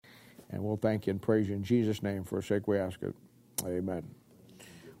And we'll thank you and praise you in Jesus' name. For a sake we ask it. Amen.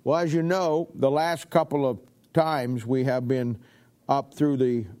 Well, as you know, the last couple of times we have been up through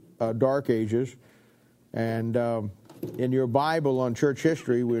the Dark Ages. And in your Bible on church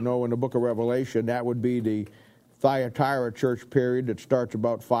history, we know in the book of Revelation, that would be the Thyatira church period that starts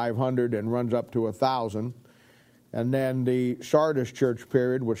about 500 and runs up to 1,000. And then the Sardis church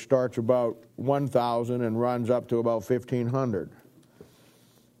period, which starts about 1,000 and runs up to about 1,500.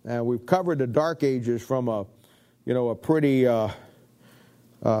 And we've covered the Dark Ages from a pretty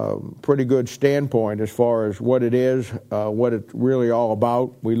good standpoint as far as what it is, what it's really all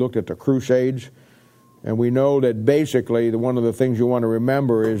about. We looked at the Crusades, and we know that basically one of the things you want to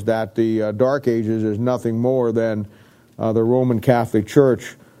remember is that the Dark Ages is nothing more than the Roman Catholic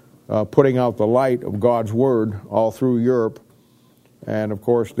Church putting out the light of God's Word all through Europe. And, of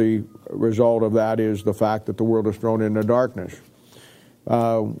course, the result of that is the fact that the world is thrown into darkness.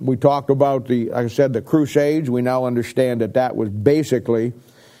 We talked about like I said, the Crusades. We now understand that was basically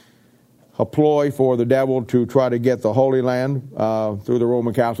a ploy for the devil to try to get the Holy Land through the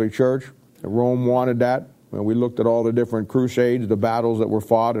Roman Catholic Church. Rome wanted that. And we looked at all the different crusades, the battles that were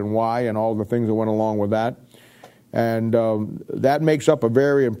fought and why, and all the things that went along with that. And that makes up a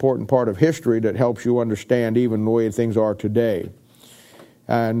very important part of history that helps you understand even the way things are today.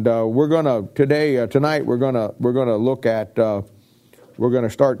 And tonight we're going to look at. We're going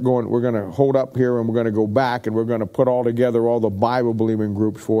to hold up here and we're going to go back and we're going to put all together all the Bible-believing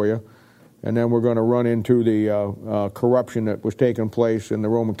groups for you. And then we're going to run into the corruption that was taking place in the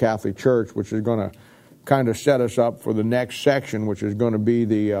Roman Catholic Church, which is going to kind of set us up for the next section, which is going to be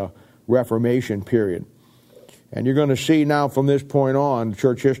the Reformation period. And you're going to see now from this point on,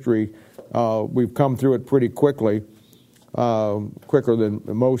 church history, we've come through it pretty quickly, quicker than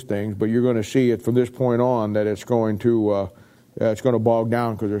most things, but you're going to see it from this point on that it's going to bog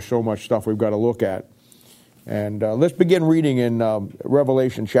down because there's so much stuff we've got to look at. And let's begin reading in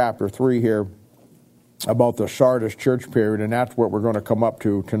Revelation chapter 3 here about the Sardis church period, and that's what we're going to come up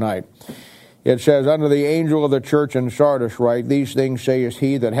to tonight. It says, "Unto the angel of the church in Sardis write, These things saith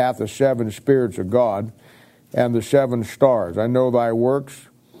he that hath the 7 spirits of God and the 7 stars. I know thy works,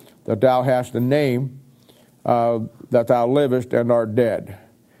 that thou hast a name, that thou livest and art dead.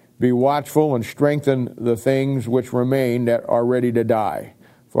 Be watchful and strengthen the things which remain that are ready to die.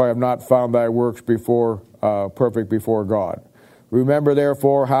 For I have not found thy works perfect before God. Remember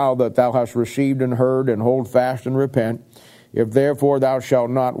therefore how that thou hast received and heard, and hold fast and repent. If therefore thou shalt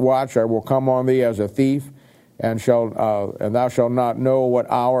not watch, I will come on thee as a thief, and thou shalt not know what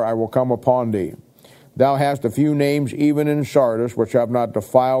hour I will come upon thee. Thou hast a few names even in Sardis, which have not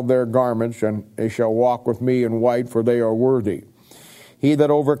defiled their garments, and they shall walk with me in white, for they are worthy. He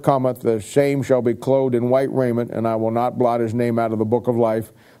that overcometh, the same shall be clothed in white raiment, and I will not blot his name out of the book of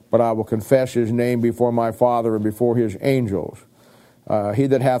life, but I will confess his name before my Father and before his angels. He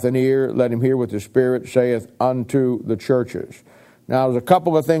that hath an ear, let him hear what the Spirit saith unto the churches." Now, there's a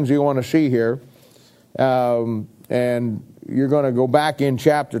couple of things you want to see here, and you're going to go back in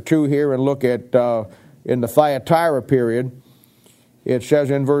chapter 2 here and look at, in the Thyatira period, it says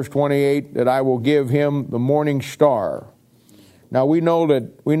in verse 28 that I will give him the morning star. Now, we know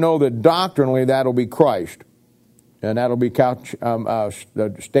that doctrinally that'll be Christ, and that'll be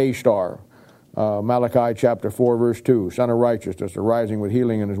the stay star. Malachi chapter 4, verse 2, Son of Righteousness, arising with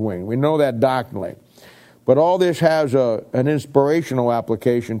healing in his wing. We know that doctrinally. But all this has an inspirational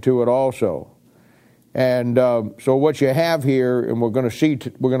application to it also. And so what you have here, and we're going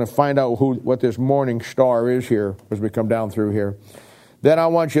to find out what this morning star is here as we come down through here. Then I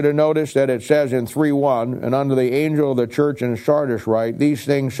want you to notice that it says in 3:1, "And unto the angel of the church in Sardis write, These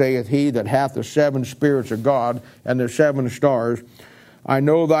things saith he that hath the 7 spirits of God and the 7 stars. I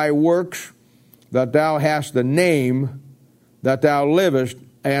know thy works, that thou hast the name, that thou livest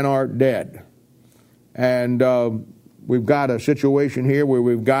and art dead." And we've got a situation here where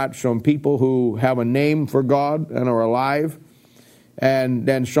we've got some people who have a name for God and are alive, and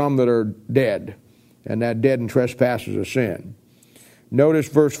then some that are dead, and that dead in trespasses of sin. Notice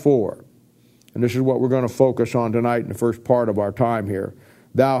verse 4, and this is what we're going to focus on tonight in the first part of our time here.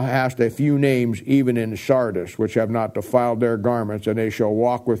 "Thou hast a few names even in Sardis, which have not defiled their garments, and they shall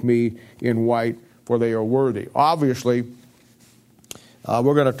walk with me in white, for they are worthy." Obviously,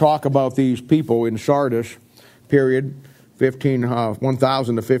 we're going to talk about these people in Sardis period,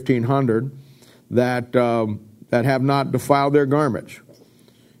 1,000 to 1,500, that have not defiled their garments.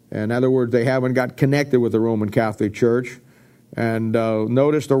 In other words, they haven't got connected with the Roman Catholic Church. And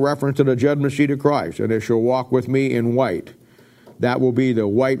notice the reference to the judgment seat of Christ. "And they shall walk with me in white." That will be the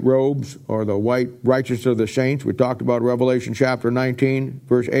white robes or the white righteousness of the saints. We talked about Revelation chapter 19,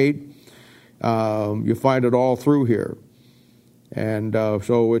 verse 8. You find it all through here. And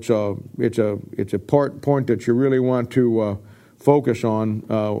so it's a point that you really want to focus on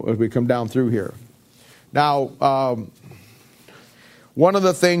as we come down through here. Now, one of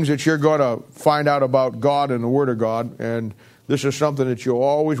the things that you're going to find out about God and the Word of God, and this is something that you'll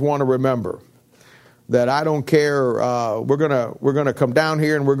always want to remember, that I don't care. We're gonna come down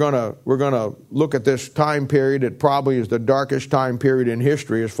here and we're gonna look at this time period. It probably is the darkest time period in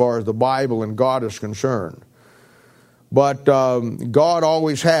history as far as the Bible and God is concerned. But God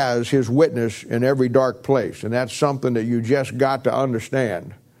always has His witness in every dark place, and that's something that you just got to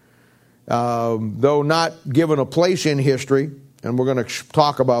understand. Though not given a place in history, and we're going to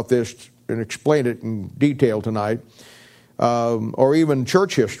talk about this and explain it in detail tonight, or even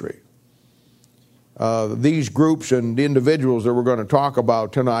church history. These groups and individuals that we're going to talk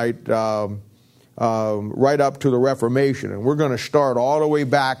about tonight, right up to the Reformation, and we're going to start all the way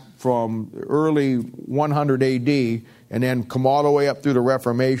back from early 100 A.D., and then come all the way up through the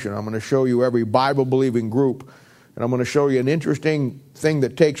Reformation. I'm going to show you every Bible-believing group, and I'm going to show you an interesting thing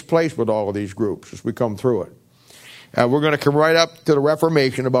that takes place with all of these groups as we come through it. We're going to come right up to the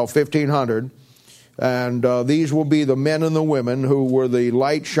Reformation, about 1500, and these will be the men and the women who were the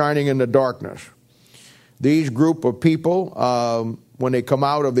light shining in the darkness. These group of people, when they come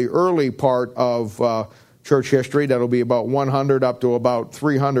out of the early part of church history, that'll be about 100 up to about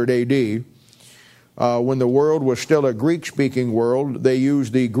 300 A.D., when the world was still a Greek-speaking world, they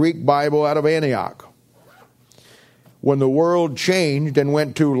used the Greek Bible out of Antioch. When the world changed and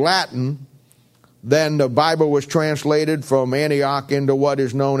went to Latin, then the Bible was translated from Antioch into what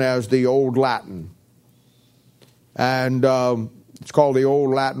is known as the Old Latin. And it's called the Old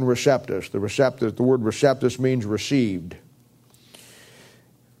Latin Receptus. The word receptus means received.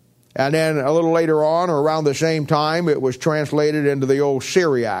 And then a little later on, or around the same time, it was translated into the Old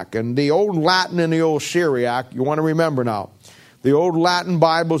Syriac. And the Old Latin and the Old Syriac, you want to remember now, the Old Latin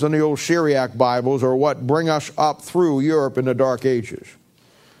Bibles and the Old Syriac Bibles are what bring us up through Europe in the Dark Ages.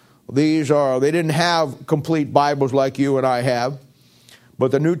 They didn't have complete Bibles like you and I have,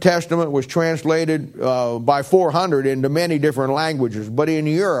 but the New Testament was translated by 400 into many different languages. But in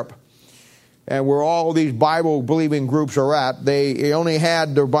Europe, and where all these Bible-believing groups are at, they only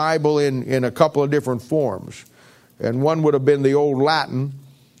had their Bible in a couple of different forms. And one would have been the Old Latin,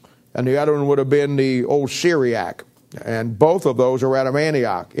 and the other one would have been the Old Syriac. And both of those are out of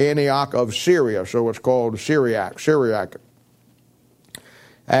Antioch of Syria, so it's called Syriac.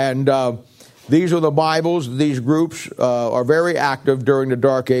 And these are the Bibles. These groups are very active during the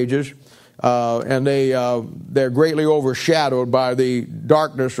Dark Ages. And they're greatly overshadowed by the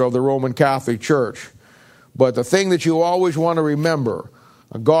darkness of the Roman Catholic Church. But the thing that you always want to remember,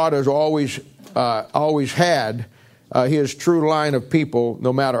 God has always had His true line of people,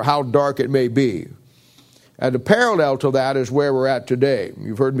 no matter how dark it may be. And the parallel to that is where we're at today.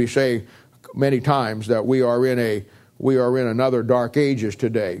 You've heard me say many times that we are in another Dark Ages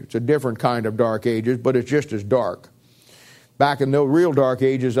today. It's a different kind of Dark Ages, but it's just as dark. Back in the real Dark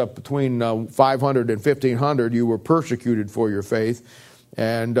Ages, up between 500 and 1500, you were persecuted for your faith,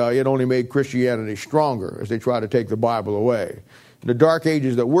 and it only made Christianity stronger as they try to take the Bible away. In the Dark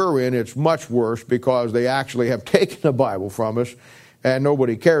Ages that we're in, it's much worse because they actually have taken the Bible from us, and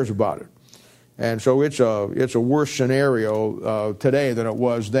nobody cares about it. And so it's a worse scenario today than it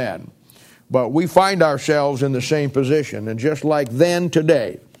was then. But we find ourselves in the same position, and just like then,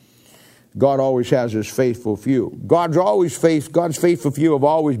 today, God always has His faithful few. God's faithful few have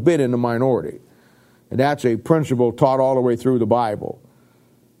always been in the minority. And that's a principle taught all the way through the Bible.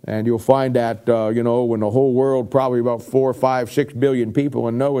 And you'll find that, when the whole world, probably about 4, 5, 6 billion people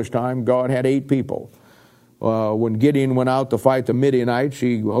in Noah's time, God had 8 people. When Gideon went out to fight the Midianites,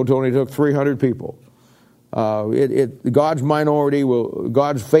 he only took 300 people. God's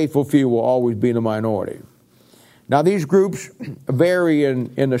faithful few will always be in the minority. Now, these groups vary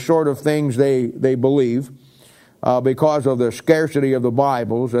in the sort of things they believe because of the scarcity of the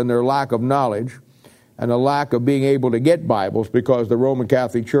Bibles and their lack of knowledge and the lack of being able to get Bibles, because the Roman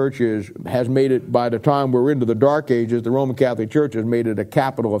Catholic Church has made it, by the time we're into the Dark Ages, the Roman Catholic Church has made it a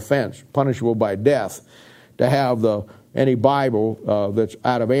capital offense, punishable by death, to have any Bible that's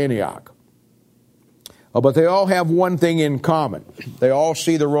out of Antioch. But they all have one thing in common. They all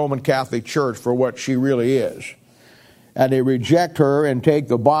see the Roman Catholic Church for what she really is. And they reject her and take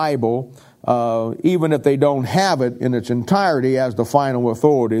the Bible, even if they don't have it in its entirety as the final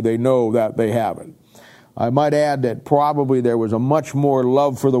authority. They know that they have it. I might add that probably there was a much more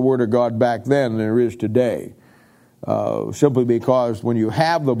love for the Word of God back then than there is today, simply because when you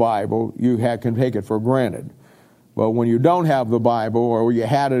have the Bible, you can take it for granted. But when you don't have the Bible, or you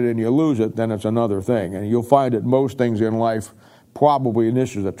had it and you lose it, then it's another thing. And you'll find that most things in life, probably, and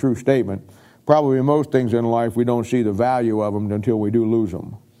this is a true statement, probably most things in life we don't see the value of them until we do lose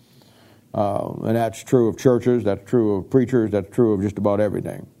them. And that's true of churches, that's true of preachers, that's true of just about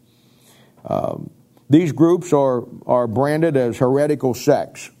everything. These groups are branded as heretical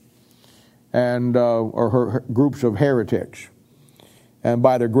sects, and or groups of heretics, and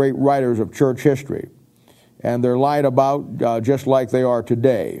by the great writers of church history. And they're lied about just like they are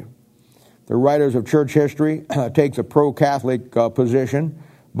today. The writers of church history takes a pro-Catholic position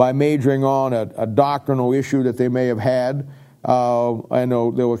by majoring on a doctrinal issue that they may have had, and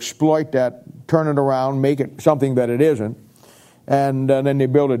they'll exploit that, turn it around, make it something that it isn't, and then they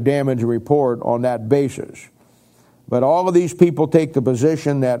build a damage report on that basis. But all of these people take the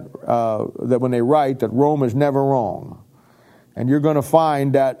position that when they write, that Rome is never wrong. And you're going to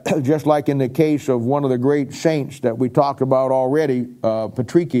find that, just like in the case of one of the great saints that we talked about already,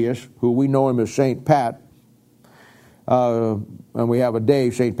 Patricius, who we know him as St. Pat, and we have a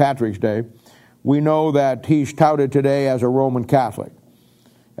day, St. Patrick's Day, we know that he's touted today as a Roman Catholic.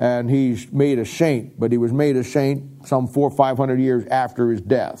 And he's made a saint, but he was made a saint some 400 or 500 years after his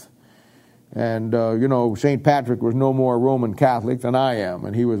death. And, St. Patrick was no more Roman Catholic than I am.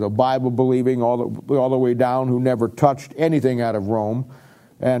 And he was a Bible-believing all the way down who never touched anything out of Rome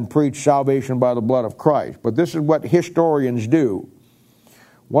and preached salvation by the blood of Christ. But this is what historians do.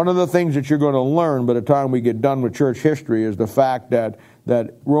 One of the things that you're going to learn by the time we get done with church history is the fact that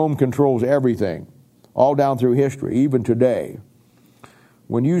Rome controls everything, all down through history, even today.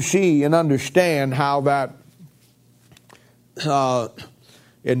 When you see and understand how that...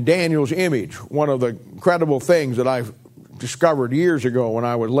 in Daniel's image, one of the incredible things that I discovered years ago when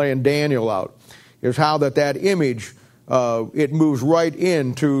I was laying Daniel out is how that image, it moves right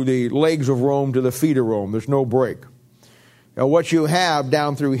into the legs of Rome to the feet of Rome. There's no break. Now, what you have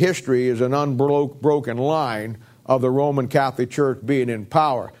down through history is an unbroken line of the Roman Catholic Church being in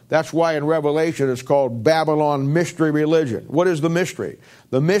power. That's why in Revelation it's called Babylon Mystery Religion. What is the mystery?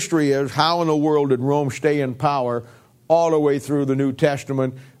 The mystery is, how in the world did Rome stay in power all the way through the New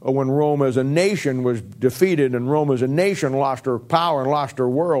Testament, when Rome as a nation was defeated and Rome as a nation lost her power and lost her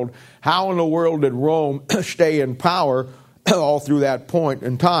world? How in the world did Rome stay in power all through that point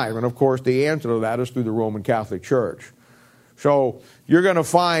in time? And of course the answer to that is through the Roman Catholic Church. So you're going to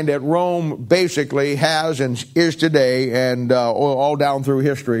find that Rome basically has and is today, and all down through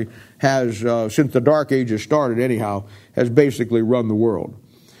history, has, since the Dark Ages started anyhow, has basically run the world.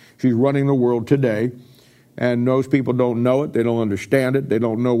 She's running the world today. And those people don't know it, they don't understand it, they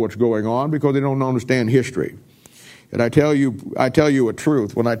don't know what's going on because they don't understand history. And I tell you a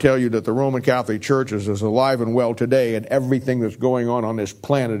truth when I tell you that the Roman Catholic Church is as alive and well today in everything that's going on this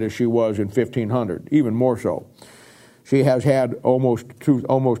planet as she was in 1500, even more so. She has had almost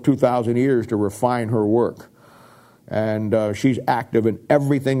 2,000 years to refine her work. And she's active in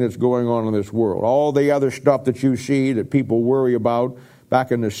everything that's going on in this world. All the other stuff that you see that people worry about,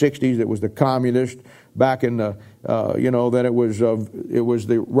 back in the 60s it was the communists. Back in the, then it was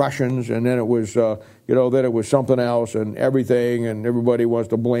the Russians, and then it was, then it was something else, and everything, and everybody wants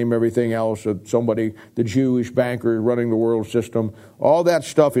to blame everything else. Somebody, the Jewish bankers running the world system. All that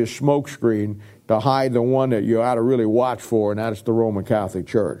stuff is smokescreen to hide the one that you ought to really watch for, and that's the Roman Catholic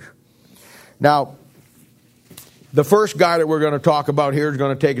Church. Now, the first guy that we're going to talk about here is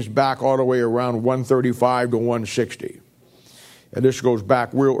going to take us back all the way around 135 to 160. And this goes back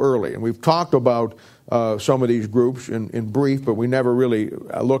real early. And we've talked about some of these groups in brief, but we never really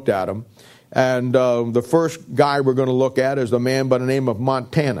looked at them. And the first guy we're going to look at is the man by the name of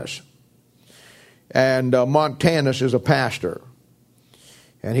Montanus. And Montanus is a pastor.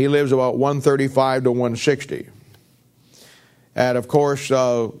 And he lives about 135 to 160. And of course,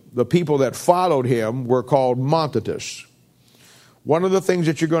 the people that followed him were called Montanists. One of the things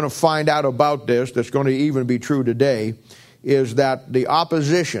that you're going to find out about this, that's going to even be true today, is that the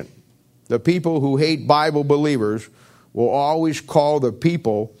opposition, the people who hate Bible believers, will always call the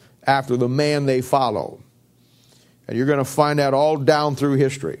people after the man they follow. And you're going to find that all down through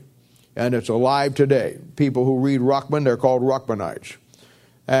history. And it's alive today. People who read Ruckman, they're called Ruckmanites.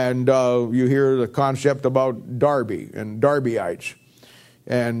 And you hear the concept about Darby and Darbyites.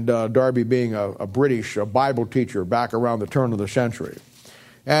 And Darby being a British Bible teacher back around the turn of the century.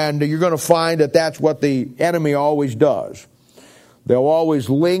 And you're going to find that that's what the enemy always does. They'll always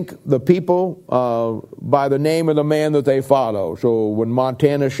link the people by the name of the man that they follow. So when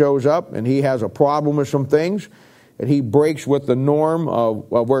Montana shows up and he has a problem with some things, and he breaks with the norm of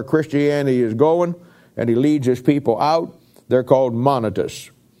where Christianity is going, and he leads his people out, they're called Monatists.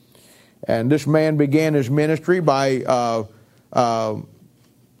 And this man began his ministry by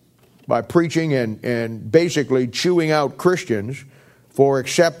preaching and basically chewing out Christians for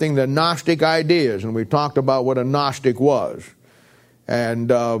accepting the Gnostic ideas. And we talked about what a Gnostic was. And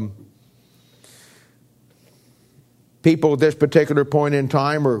people at this particular point in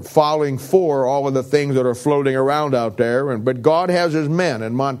time are falling for all of the things that are floating around out there. But God has his men,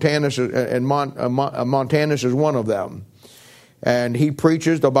 and Montanus is one of them. And he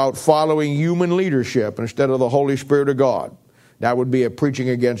preaches about following human leadership instead of the Holy Spirit of God. That would be a preaching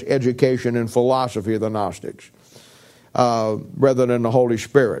against education and philosophy of the Gnostics, rather than the Holy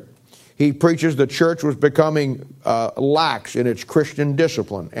Spirit. He preaches the church was becoming lax in its Christian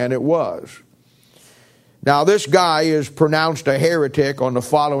discipline, and it was. Now, this guy is pronounced a heretic on the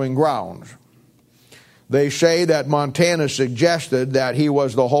following grounds. They say that Montanus suggested that he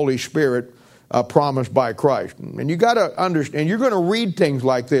was the Holy Spirit promised by Christ. And you got to understand, you're going to read things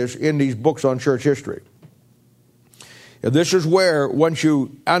like this in these books on church history. This is where, once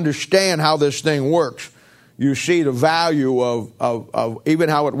you understand how this thing works, you see the value of even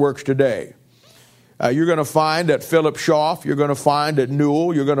how it works today. You're going to find that Philip Schaff, you're going to find that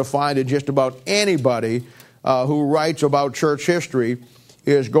Newell, you're going to find that just about anybody who writes about church history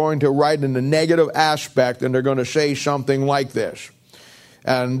is going to write in the negative aspect, and they're going to say something like this.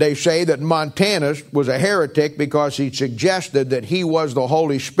 And they say that Montanus was a heretic because he suggested that he was the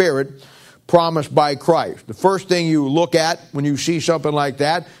Holy Spirit promised by Christ. The first thing you look at when you see something like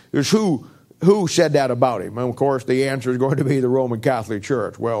that is who said that about him. And of course, the answer is going to be the Roman Catholic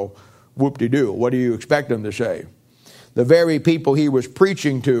Church. Well, whoop-de-doo. What do you expect them to say? The very people he was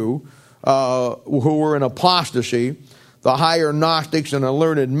preaching to, who were in apostasy, the higher Gnostics and the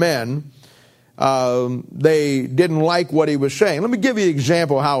learned men, they didn't like what he was saying. Let me give you an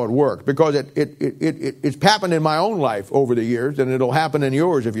example of how it worked, because it's happened in my own life over the years, and it'll happen in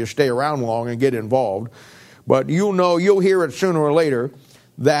yours if you stay around long and get involved. But you'll hear it sooner or later,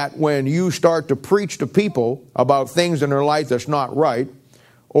 that when you start to preach to people about things in their life that's not right,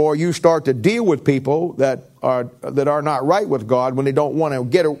 or you start to deal with people that are not right with God, when they don't want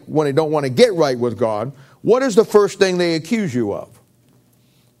to get right with God, what is the first thing they accuse you of?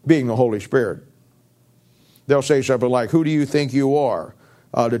 Being the Holy Spirit. They'll say something like, "Who do you think you are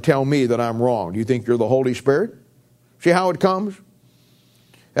to tell me that I'm wrong? Do you think you're the Holy Spirit?" See how it comes?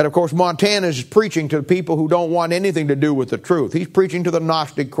 And of course, Montanus is preaching to people who don't want anything to do with the truth. He's preaching to the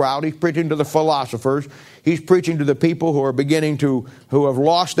Gnostic crowd. He's preaching to the philosophers. He's preaching to the people who have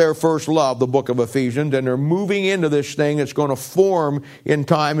lost their first love, the book of Ephesians, and they're moving into this thing that's going to form in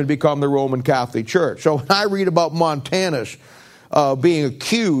time and become the Roman Catholic Church. So when I read about Montanus being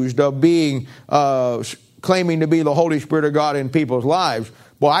accused of claiming to be the Holy Spirit of God in people's lives,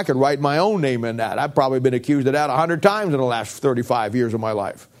 well, I could write my own name in that. I've probably been accused of that 100 times in the last 35 years of my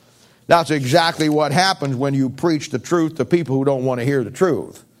life. That's exactly what happens when you preach the truth to people who don't want to hear the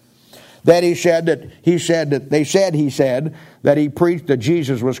truth. Then he said that he said that he preached that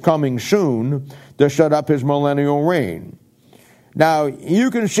Jesus was coming soon to set up his millennial reign. Now,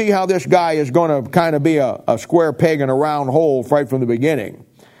 you can see how this guy is going to kind of be a square peg in a round hole right from the beginning.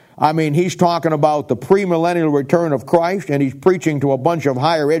 I mean, he's talking about the premillennial return of Christ, and he's preaching to a bunch of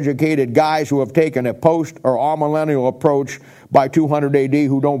higher educated guys who have taken a post or amillennial approach by 200 AD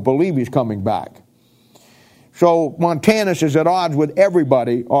who don't believe he's coming back. So Montanus is at odds with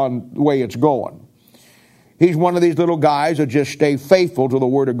everybody on the way it's going. He's one of these little guys that just stay faithful to the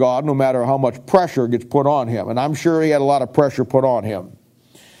Word of God no matter how much pressure gets put on him. And I'm sure he had a lot of pressure put on him.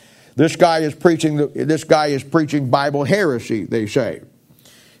 This guy is preaching Bible heresy, they say.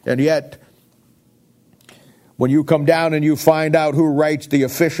 And yet, when you come down and you find out who writes the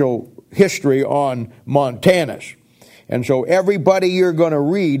official history on Montanus, and so everybody you're going to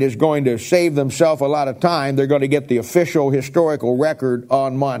read is going to save themselves a lot of time. They're going to get the official historical record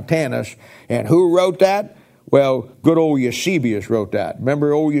on Montanus. And who wrote that? Well, good old Eusebius wrote that.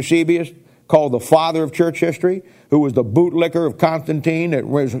 Remember old Eusebius, called the father of church history, who was the bootlicker of Constantine, that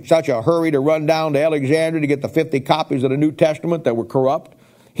was in such a hurry to run down to Alexandria to get the 50 copies of the New Testament that were corrupt.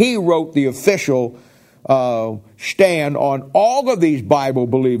 He wrote the official stand on all of these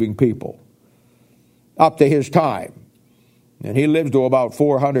Bible-believing people up to his time. And he lives to about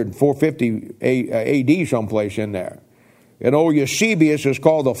 400, 450 AD someplace in there. And old Eusebius is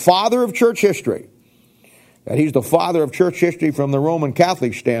called the father of church history. And he's the father of church history from the Roman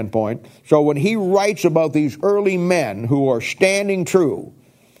Catholic standpoint. So when he writes about these early men who are standing true,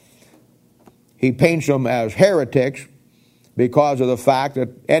 he paints them as heretics, because of the fact that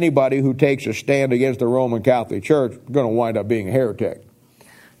anybody who takes a stand against the Roman Catholic Church is going to wind up being a heretic.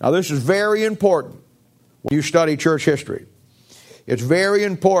 Now, this is very important when you study church history. It's very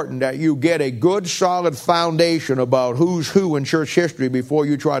important that you get a good, solid foundation about who's who in church history before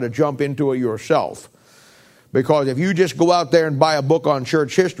you try to jump into it yourself. Because if you just go out there and buy a book on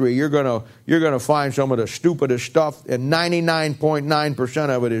church history, you're gonna find some of the stupidest stuff, and 99.9%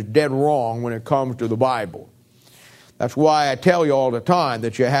 of it is dead wrong when it comes to the Bible. That's why I tell you all the time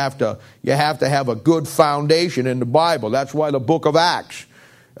that you have to have a good foundation in the Bible. That's why the book of Acts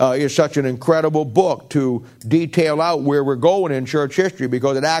is such an incredible book to detail out where we're going in church history,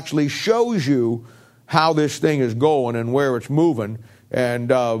 because it actually shows you how this thing is going and where it's moving,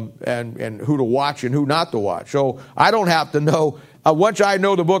 and who to watch and who not to watch. So I don't have to know. Once I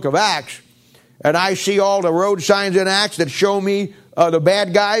know the book of Acts, and I see all the road signs in Acts that show me the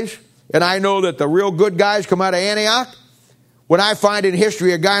bad guys, and I know that the real good guys come out of Antioch, when I find in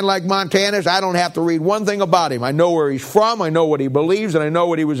history a guy like Montanus, I don't have to read one thing about him. I know where he's from, I know what he believes, and I know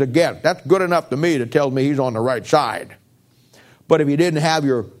what he was against. That's good enough to me to tell me he's on the right side. But if you didn't have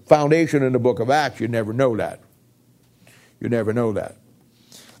your foundation in the book of Acts, you'd never know that. You never know that.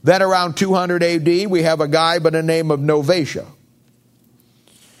 Then around 200 AD, we have a guy by the name of Novatia.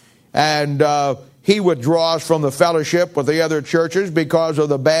 And he withdraws from the fellowship with the other churches because of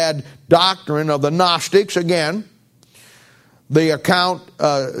the bad doctrine of the Gnostics again. The account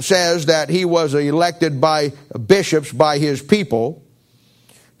says that he was elected by bishops by his people.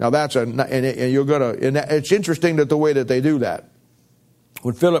 Now it's interesting that the way that they do that.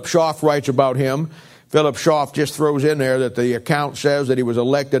 When Philip Schaff writes about him, Philip Schaff just throws in there that the account says that he was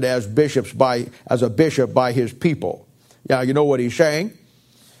elected as a bishop by his people. Now, you know what he's saying?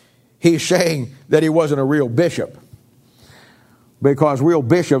 He's saying that he wasn't a real bishop, because real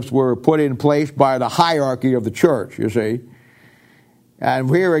bishops were put in place by the hierarchy of the church, you see. And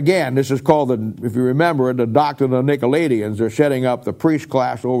here again, this is called, if you remember, the doctrine of the Nicolaitans. They're setting up the priest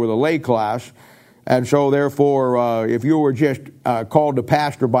class over the lay class. And so therefore, if you were just called to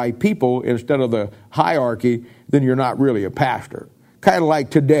pastor by people instead of the hierarchy, then you're not really a pastor. Kind of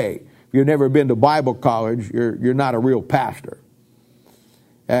like today. If you've never been to Bible college, you're not a real pastor.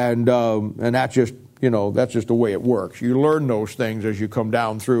 And that's just, that's just the way it works. You learn those things as you come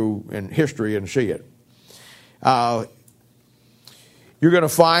down through in history and see it. You're going to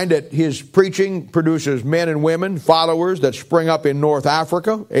find that his preaching produces men and women, followers that spring up in North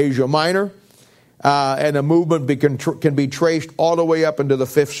Africa, Asia Minor, and the movement can be traced all the way up into the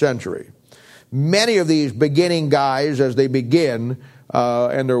 5th century. Many of these beginning guys, as they begin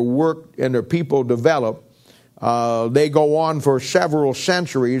and their work and their people develop, they go on for several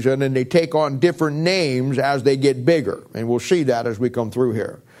centuries, and then they take on different names as they get bigger. And we'll see that as we come through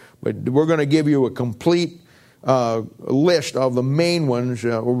here. But we're going to give you a complete list of the main ones,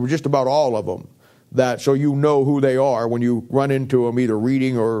 or just about all of them, so you know who they are when you run into them, either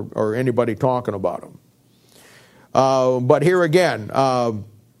reading or anybody talking about them. But here again,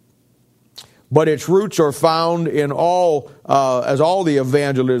 but its roots are found in all the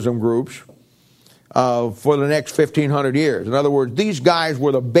evangelism groups for the next 1,500 years. In other words, these guys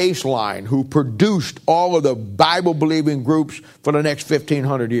were the baseline who produced all of the Bible-believing groups for the next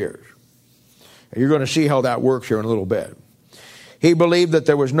 1,500 years. You're going to see how that works here in a little bit. He believed that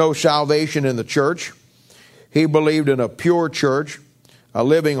there was no salvation in the church. He believed in a pure church, a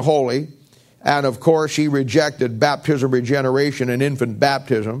living holy. And of course, he rejected baptism, regeneration, and infant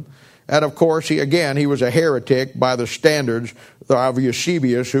baptism. And of course, he was a heretic by the standards of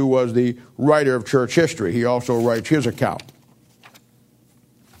Eusebius, who was the writer of church history. He also writes his account.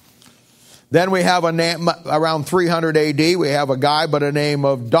 Then we have around 300 AD, we have a guy by the name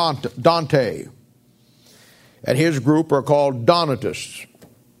of Dante. And his group are called Donatists.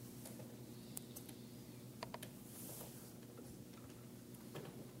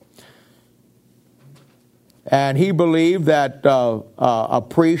 And he believed that a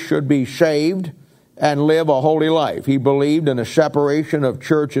priest should be saved and live a holy life. He believed in a separation of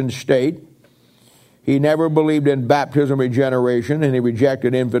church and state. He never believed in baptism regeneration, and he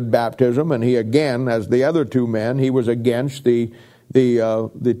rejected infant baptism. And he, again, as the other two men, he was against the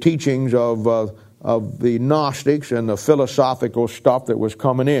teachings of the Gnostics and the philosophical stuff that was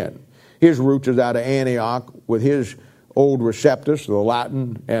coming in. His roots is out of Antioch with his old Receptus, the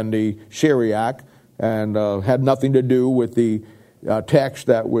Latin and the Syriac, and had nothing to do with the text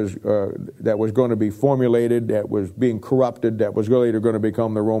that was going to be formulated, that was being corrupted, that was later going to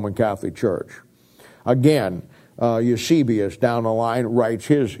become the Roman Catholic Church. Again, Eusebius down the line writes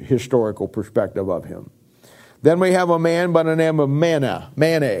his historical perspective of him. Then we have a man by the name of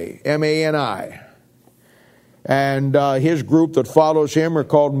Mani, M-A-N-I. And his group that follows him are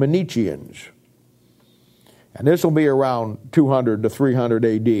called Manichaeans. And this will be around 200 to 300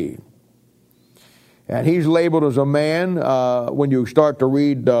 AD. And he's labeled as a man when you start to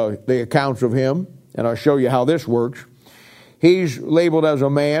read the accounts of him, and I'll show you how this works. He's labeled as a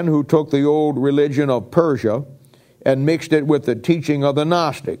man who took the old religion of Persia and mixed it with the teaching of the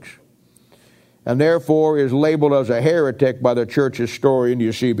Gnostics, and therefore is labeled as a heretic by the church historian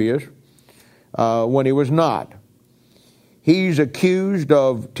Eusebius when he was not. He's accused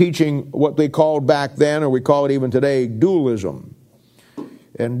of teaching what they called back then, or we call it even today, dualism.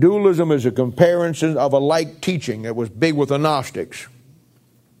 And dualism is a comparison of a like teaching. It was big with the Gnostics.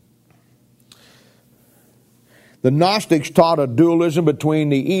 The Gnostics taught a dualism between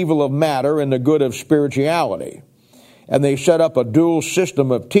the evil of matter and the good of spirituality. And they set up a dual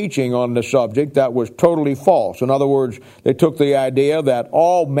system of teaching on the subject that was totally false. In other words, they took the idea that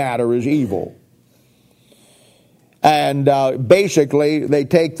all matter is evil. And basically, they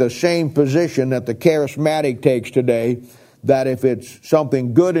take the same position that the charismatic takes today, that if it's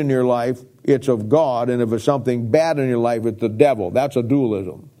something good in your life, it's of God, and if it's something bad in your life, it's the devil. That's a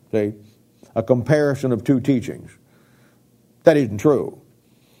dualism, see? A comparison of two teachings. That isn't true.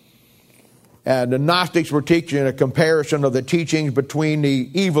 And the Gnostics were teaching a comparison of the teachings between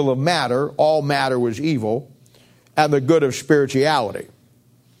the evil of matter, all matter was evil, and the good of spirituality.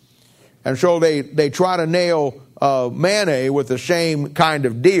 And so they try to nail Manet with the same kind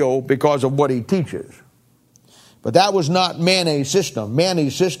of deal because of what he teaches. But that was not Manet's system.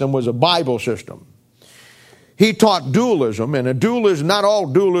 Manet's system was a Bible system. He taught dualism, and a dualism, not all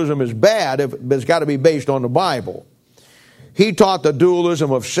dualism is bad, but it's got to be based on the Bible. He taught the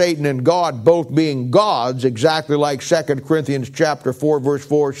dualism of Satan and God both being gods, exactly like 2 Corinthians chapter 4, verse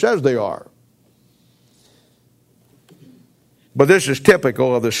 4 says they are. But this is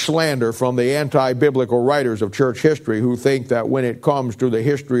typical of the slander from the anti-biblical writers of church history who think that when it comes to the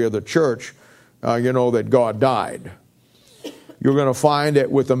history of the church, that God died. You're going to find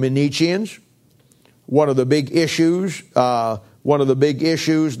that with the Manichaeans, one of the big issues that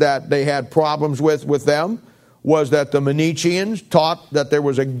they had problems with them was that the Manichaeans taught that there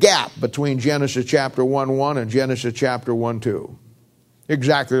was a gap between Genesis chapter 1:1 and Genesis chapter 1:2.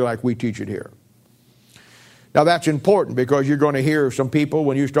 Exactly like we teach it here. Now that's important because you're going to hear some people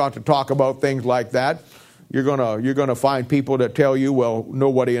when you start to talk about things like that, you're going to find people that tell you, well,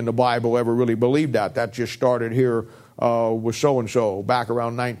 nobody in the Bible ever really believed that. That just started here with so-and-so back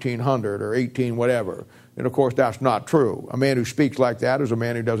around 1900 or 18 whatever. And of course that's not true. A man who speaks like that is a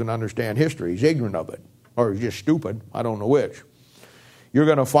man who doesn't understand history. He's ignorant of it. Or he's just stupid. I don't know which. You're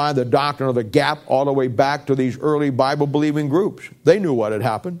going to find the doctrine of the gap all the way back to these early Bible-believing groups. They knew what had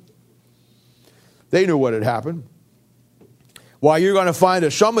happened. They knew what had happened. While you're going to find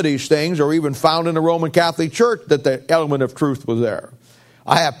that some of these things are even found in the Roman Catholic Church, that the element of truth was there.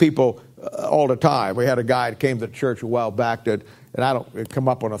 I have people all the time. We had a guy that came to the church a while back that, and it come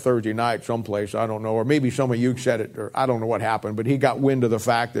up on a Thursday night someplace, I don't know, or maybe some of you said it, or I don't know what happened, but he got wind of the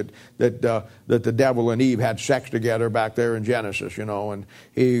fact that the devil and Eve had sex together back there in Genesis, and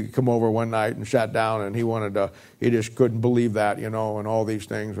he come over one night and sat down and he just couldn't believe that, and all these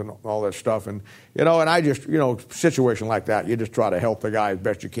things and all that stuff. And, and I just, situation like that, you just try to help the guy as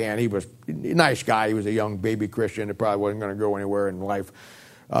best you can. He was a nice guy. He was a young baby Christian that probably wasn't going to go anywhere in life.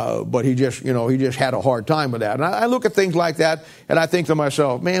 But he just had a hard time with that. And I look at things like that, and I think to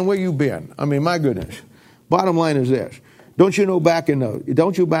myself, man, where you been? I mean, my goodness. Bottom line is this. Don't you back in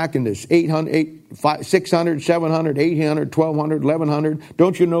this 800, 600, 700, 800, 1200, 1100,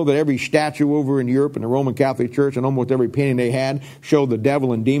 don't you know that every statue over in Europe in the Roman Catholic Church and almost every painting they had showed the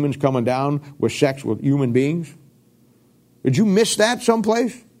devil and demons coming down with sex with human beings? Did you miss that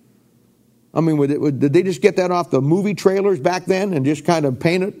someplace? I mean, did they just get that off the movie trailers back then and just kind of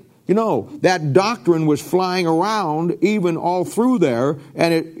paint it? That doctrine was flying around even all through there,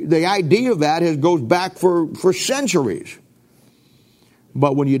 and the idea of that goes back for centuries.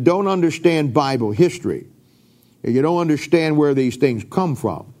 But when you don't understand Bible history, you don't understand where these things come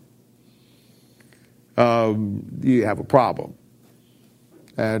from, you have a problem.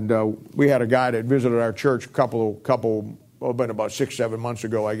 And we had a guy that visited our church been about 6-7 months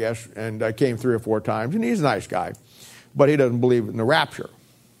ago, I guess, and I came 3 or 4 times, and he's a nice guy, but he doesn't believe in the rapture.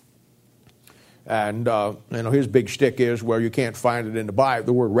 And his big shtick is, well, you can't find it in the Bible,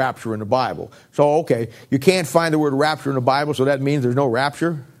 the word rapture in the Bible. So, okay, you can't find the word rapture in the Bible, so that means there's no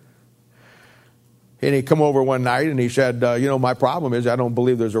rapture? And he come over one night and he said, my problem is I don't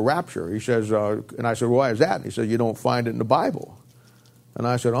believe there's a rapture. He says, and I said, why is that? And he said, you don't find it in the Bible. And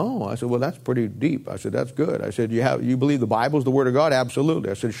I said, well, that's pretty deep. I said, that's good. I said, you believe the Bible is the Word of God?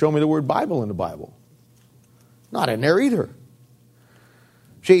 Absolutely. I said, show me the word Bible in the Bible. Not in there either.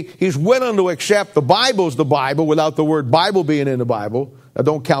 See, he's willing to accept the Bible's the Bible without the word Bible being in the Bible. Now,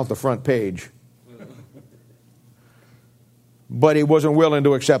 don't count the front page. but he wasn't willing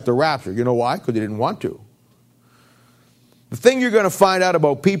to accept the rapture. You know why? Because he didn't want to. The thing you're going to find out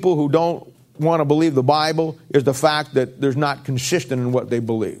about people who don't want to believe the Bible is the fact that they're not consistent in what they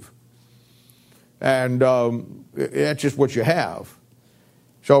believe. And that's just what you have.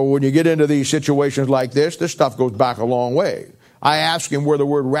 So when you get into these situations like this stuff goes back a long way. I asked him where the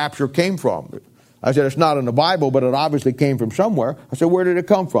word rapture came from. I said, it's not in the Bible, but it obviously came from somewhere. I said, where did it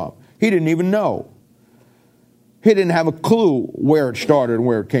come from? He didn't even know. He didn't have a clue where it started and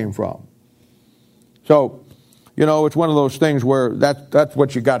where it came from. So, you know, it's one of those things where that's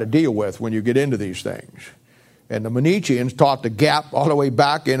what you got to deal with when you get into these things. And the Manichaeans taught the gap all the way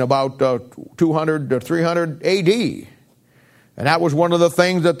back in about 200 to 300 A.D. And that was one of the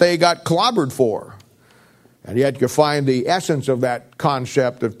things that they got clobbered for. And yet you find the essence of that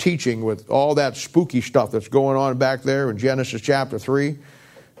concept of teaching with all that spooky stuff that's going on back there in Genesis chapter 3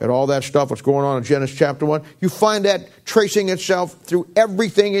 and all that stuff that's going on in Genesis chapter 1. You find that tracing itself through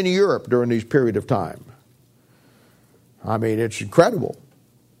everything in Europe during these period of time. I mean, it's incredible.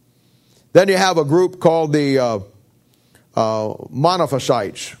 Then you have a group called the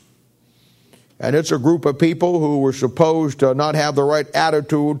Monophysites. And it's a group of people who were supposed to not have the right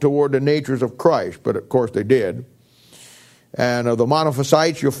attitude toward the natures of Christ, but of course they did. And the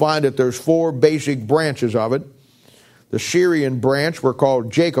Monophysites, you'll find that there's 4 basic branches of it. The Syrian branch were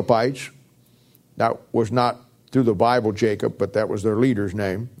called Jacobites. That was not through the Bible Jacob, but that was their leader's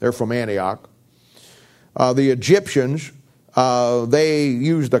name. They're from Antioch. The Egyptians, they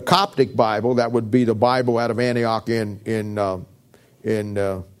used the Coptic Bible. That would be the Bible out of Antioch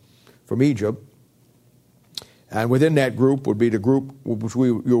from Egypt. And within that group would be the group which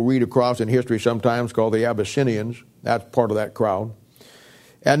you'll read across in history sometimes called the Abyssinians. That's part of that crowd.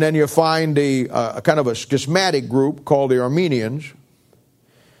 And then you find the kind of a schismatic group called the Armenians.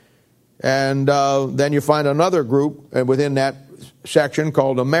 And then you find another group within that section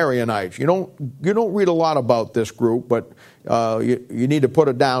called the Marianites. You don't read a lot about this group, but you need to put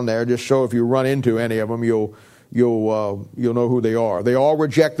it down there just so if you run into any of them, you'll know who they are. They all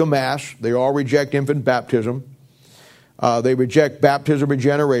reject the Mass. They all reject infant baptism. They reject baptism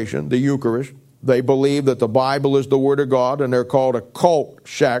regeneration, the Eucharist. They believe that the Bible is the Word of God, and they're called a cult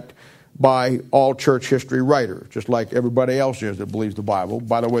sect by all church history writers, just like everybody else is that believes the Bible.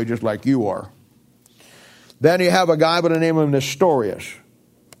 By the way, just like you are. Then you have a guy by the name of Nestorius.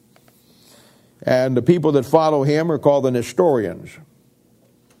 And the people that follow him are called the Nestorians.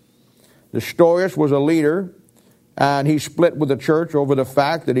 Nestorius was a leader, and he split with the church over the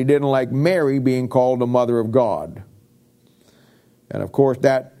fact that he didn't like Mary being called the Mother of God. And of course,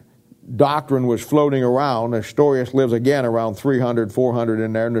 that doctrine was floating around. Nestorius lives again around 300, 400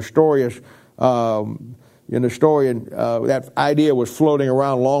 in there. Nestorius, that idea was floating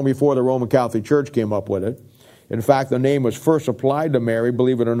around long before the Roman Catholic Church came up with it. In fact, the name was first applied to Mary,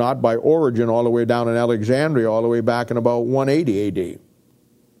 believe it or not, by Origen all the way down in Alexandria, all the way back in about 180 A.D.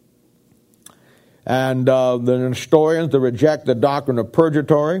 And the Nestorians, they reject the doctrine of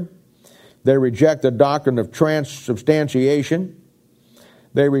purgatory. They reject the doctrine of transubstantiation.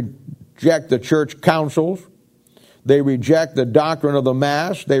 They reject the church councils. They reject the doctrine of the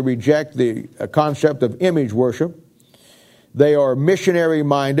Mass. They reject the concept of image worship. They are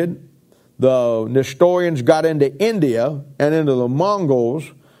missionary-minded. The Nestorians got into India and into the Mongols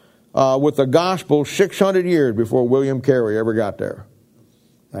with the gospel 600 years before William Carey ever got there.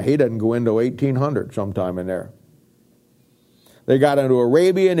 Now, he doesn't go into 1800 sometime in there. They got into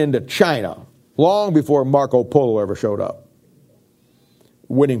Arabia and into China long before Marco Polo ever showed up,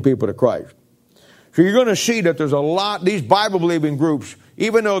 winning people to Christ. So you're going to see that there's a lot, these Bible-believing groups,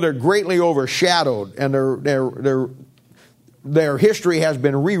 even though they're greatly overshadowed and their history has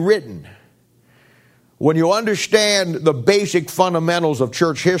been rewritten, when you understand the basic fundamentals of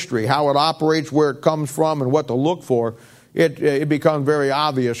church history, how it operates, where it comes from, and what to look for, it becomes very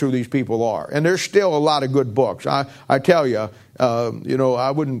obvious who these people are. And there's still a lot of good books. I tell you,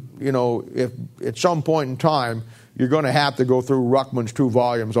 I wouldn't, if at some point in time, you're going to have to go through Ruckman's 2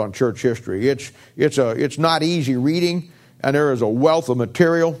 volumes on church history. It's not easy reading, and there is a wealth of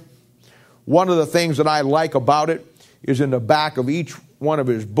material. One of the things that I like about it is in the back of each one of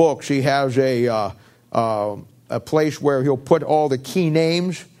his books, he has a place where he'll put all the key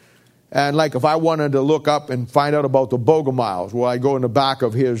names. And like if I wanted to look up and find out about the Bogomiles, well, I go in the back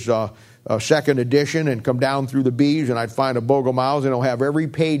of his second edition and come down through the B's, and I'd find a Bogomiles, and it'll have every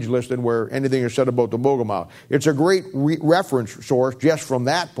page listed where anything is said about the Bogomiles. It's a great reference source just from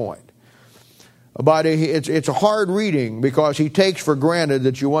that point. But it's a hard reading because he takes for granted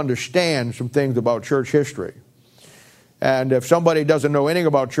that you understand some things about church history. And if somebody doesn't know anything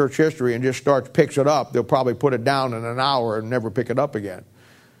about church history and just picks it up, they'll probably put it down in an hour and never pick it up again.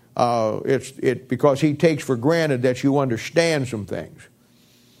 Because he takes for granted that you understand some things.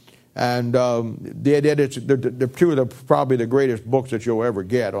 And they're two of the probably the greatest books that you'll ever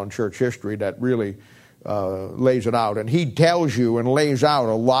get on church history that really lays it out. And he tells you and lays out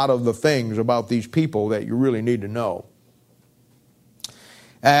a lot of the things about these people that you really need to know.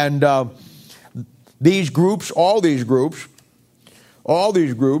 And these groups, all these groups are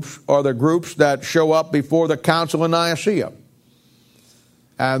the groups that show up before the Council of Nicaea.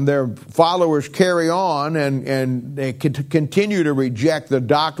 And their followers carry on and they continue to reject the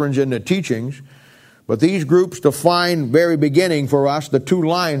doctrines and the teachings. But these groups define, very beginning for us, the two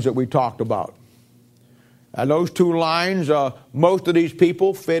lines that we talked about. And those two lines, most of these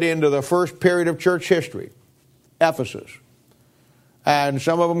people fit into the first period of church history, Ephesus. And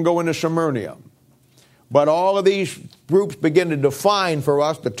some of them go into Smyrna. But all of these groups begin to define for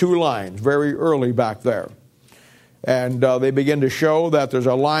us the two lines very early back there. And they begin to show that there's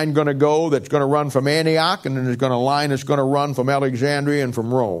a line going to go that's going to run from Antioch, and then there's a line that's going to run from Alexandria and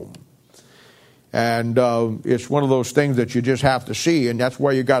from Rome. And it's one of those things that you just have to see, and that's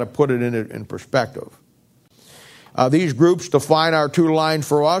why you got to put it in perspective. These groups define our two lines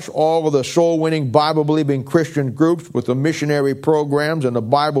for us, all of the soul-winning, Bible-believing Christian groups with the missionary programs and the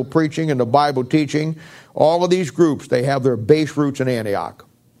Bible preaching and the Bible teaching. All of these groups, they have their base roots in Antioch,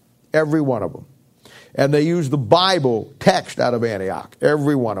 every one of them. And they use the Bible text out of Antioch,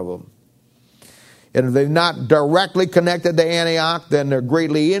 every one of them. And if they're not directly connected to Antioch, then they're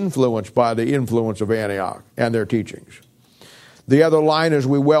greatly influenced by the influence of Antioch and their teachings. The other line, as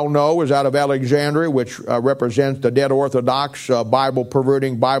we well know, is out of Alexandria, which represents the dead Orthodox,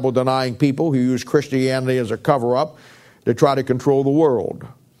 Bible-perverting, Bible-denying people who use Christianity as a cover-up to try to control the world.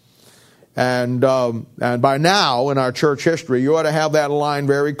 And by now, in our church history, you ought to have that line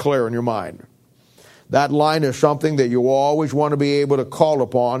very clear in your mind. That line is something that you always want to be able to call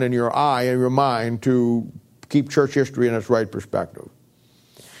upon in your eye and your mind to keep church history in its right perspective.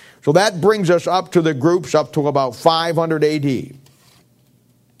 So that brings us up to the groups up to about 500 AD.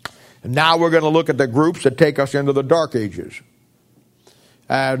 And now we're going to look at the groups that take us into the Dark Ages.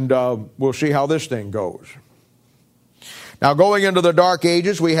 And we'll see how this thing goes. Now, going into the Dark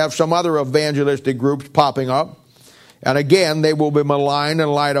Ages, we have some other evangelistic groups popping up. And again, they will be maligned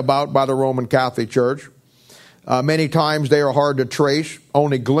and lied about by the Roman Catholic Church. Many times they are hard to trace.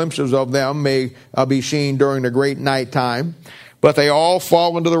 Only glimpses of them may be seen during the great night time. But they all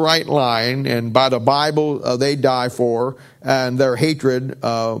fall into the right line, and by the Bible they die for, and their hatred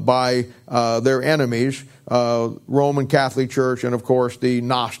by their enemies, Roman Catholic Church, and of course the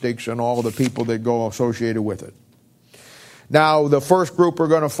Gnostics and all the people that go associated with it. Now, the first group we're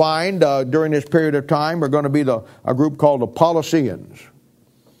going to find during this period of time are going to be a group called the Paulicians.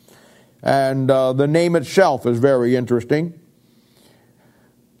 And the name itself is very interesting.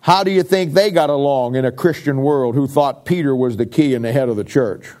 How do you think they got along in a Christian world who thought Peter was the key and the head of the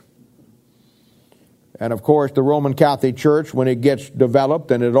church? And of course, the Roman Catholic Church, when it gets developed,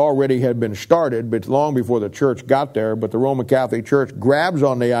 and it already had been started, but long before the church got there, but the Roman Catholic Church grabs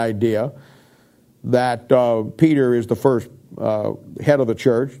on the idea that Peter is the first head of the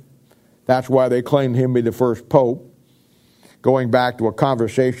church. That's why they claimed him to be the first pope, going back to a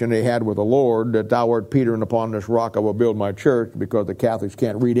conversation they had with the Lord, that thou art Peter, and upon this rock I will build my church. Because the Catholics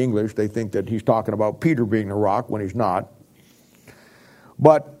can't read English, they think that he's talking about Peter being the rock when he's not.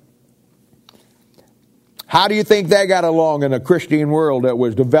 But how do you think they got along in a Christian world that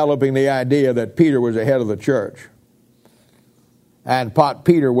was developing the idea that Peter was the head of the church? And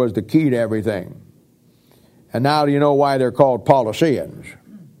Peter was the key to everything. And now do you know why they're called Paulicians?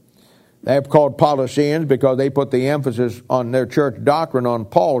 They're called Paulicians because they put the emphasis on their church doctrine on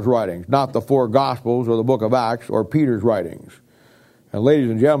Paul's writings, not the four Gospels or the book of Acts or Peter's writings. And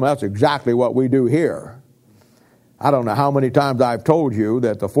ladies and gentlemen, that's exactly what we do here. I don't know how many times I've told you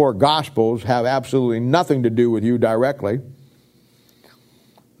that the four Gospels have absolutely nothing to do with you directly.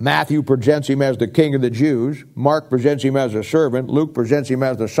 Matthew presents him as the King of the Jews. Mark presents him as a servant. Luke presents him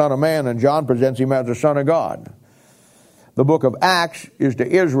as the Son of Man. And John presents him as the Son of God. The book of Acts is to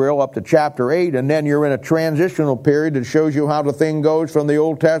Israel up to chapter 8. And then you're in a transitional period that shows you how the thing goes from the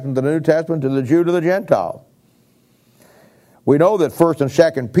Old Testament to the New Testament to the Jew to the Gentile. We know that 1st and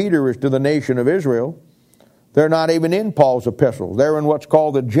 2nd Peter is to the nation of Israel. They're not even in Paul's epistles. They're in what's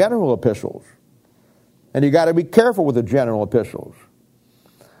called the general epistles. And you got to be careful with the general epistles.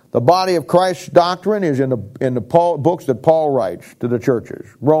 The body of Christ's doctrine is in the books that Paul writes to the churches.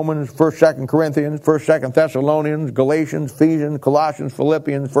 Romans, 1st, 2nd Corinthians, 1st, 2nd Thessalonians, Galatians, Ephesians, Colossians,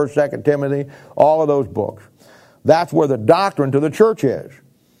 Philippians, 1st, 2nd Timothy, all of those books. That's where the doctrine to the church is.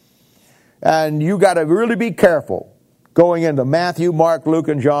 And you got to really be careful going into Matthew, Mark, Luke,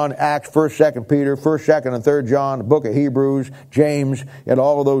 and John, Acts, 1st, 2nd Peter, 1st, 2nd, and 3rd John, the book of Hebrews, James, and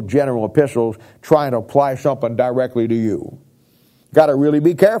all of those general epistles, trying to apply something directly to you. Got to really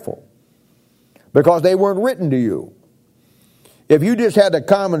be careful, because they weren't written to you. If you just had the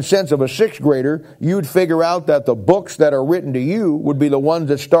common sense of a 6th grader, you'd figure out that the books that are written to you would be the ones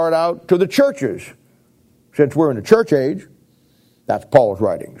that start out to the churches. Since we're in the church age, that's Paul's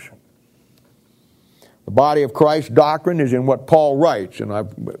writings. The body of Christ's doctrine is in what Paul writes, and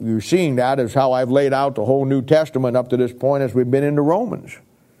you're seeing that as how I've laid out the whole New Testament up to this point as we've been into Romans.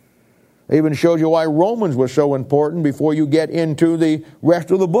 It even shows you why Romans was so important before you get into the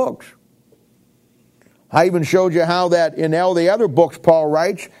rest of the books. I even showed you how that in all the other books Paul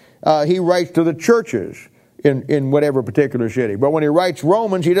writes, he writes to the churches in whatever particular city. But when he writes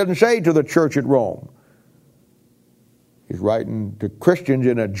Romans, he doesn't say to the church at Rome. He's writing to Christians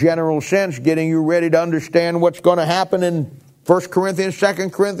in a general sense, getting you ready to understand what's going to happen in 1 Corinthians, 2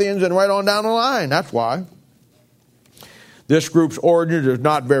 Corinthians, and right on down the line. That's why. This group's origin is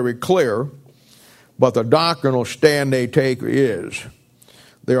not very clear, but the doctrinal stand they take is.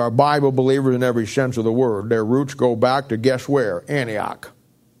 They are Bible believers in every sense of the word. Their roots go back to guess where? Antioch.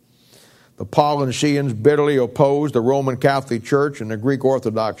 The Paulicians bitterly opposed the Roman Catholic Church and the Greek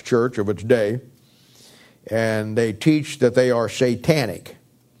Orthodox Church of its day. And they teach that they are satanic,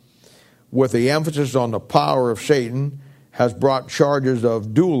 with the emphasis on the power of Satan, has brought charges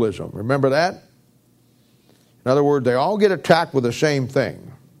of dualism. Remember that? In other words, they all get attacked with the same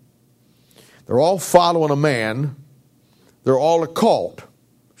thing. They're all following a man. They're all a cult.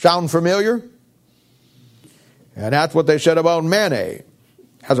 Sound familiar? And that's what they said about Manet.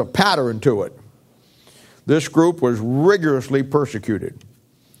 Has a pattern to it. This group was rigorously persecuted.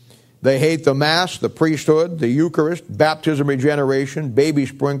 They hate the Mass, the priesthood, the Eucharist, baptism, regeneration, baby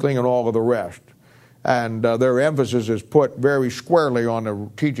sprinkling, and all of the rest. And their emphasis is put very squarely on the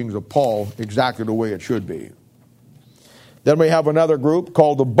teachings of Paul, exactly the way it should be. Then we have another group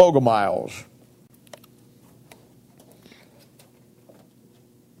called the Bogomiles.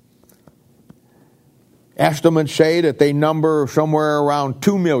 Estimates say that they number somewhere around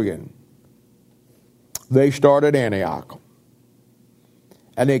 2 million. They started Antioch.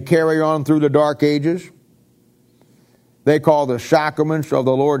 And they carry on through the Dark Ages. They call the sacraments of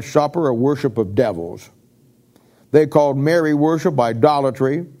the Lord's Supper a worship of devils. They called Mary worship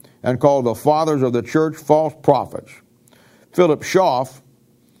idolatry and called the fathers of the church false prophets. Philip Schaff,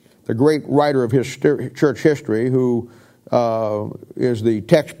 the great writer of his church history, who is the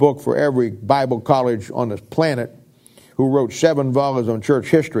textbook for every Bible college on this planet, who wrote 7 volumes on church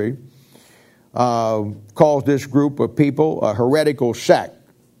history, calls this group of people a heretical sect.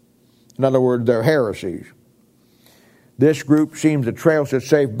 In other words, they're heresies. This group seems to trace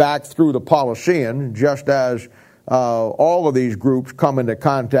itself back through the Paulician, just as all of these groups come into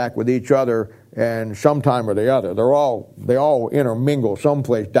contact with each other and sometime or the other. They all intermingle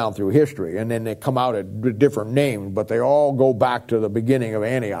someplace down through history, and then they come out at different names, but they all go back to the beginning of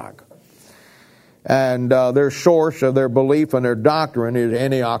Antioch. And their source of their belief and their doctrine is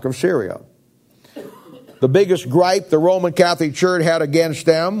Antioch of Syria. The biggest gripe the Roman Catholic Church had against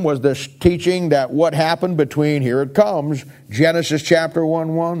them was this teaching that what happened between, here it comes, Genesis chapter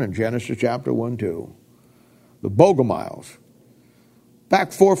 1:1 and Genesis chapter 1:2. The Bogomiles.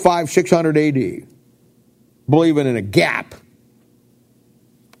 Back 400, 500, 600 AD. Believing in a gap.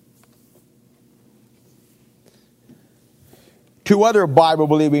 Two other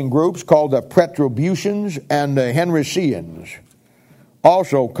Bible-believing groups called the Pretrobutians and the Henricians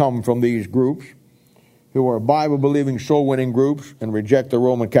also come from these groups, who are Bible-believing, soul-winning groups and reject the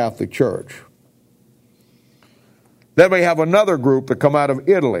Roman Catholic Church. Then we have another group that come out of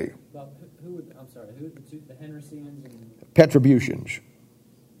Italy. Who the Henricians and... Pretrobutians.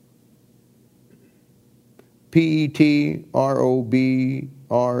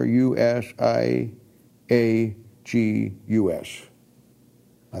 Petrorusiagus,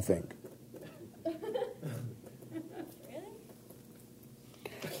 I think.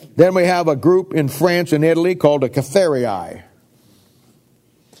 Then we have a group in France and Italy called the Catharii.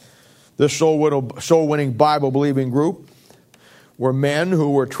 This soul-winning, Bible-believing group were men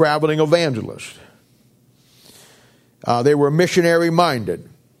who were traveling evangelists. They were missionary-minded.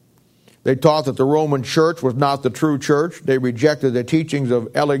 They taught that the Roman church was not the true church. They rejected the teachings of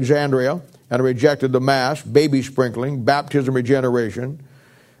Alexandria and rejected the Mass, baby sprinkling, baptism, regeneration.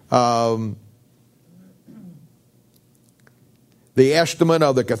 The estimate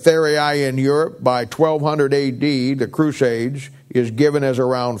of the Catharii in Europe by 1200 AD, the Crusades, is given as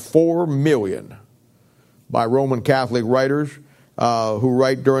around 4 million. by Roman Catholic writers who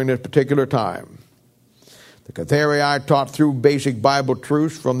write during this particular time. The Catharii taught through basic Bible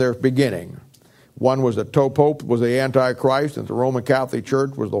truths from their beginning. One was that Pope was the Antichrist, and the Roman Catholic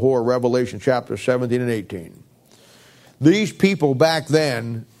Church was the whore of Revelation chapter 17 and 18. These people back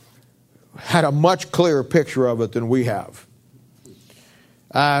then had a much clearer picture of it than we have.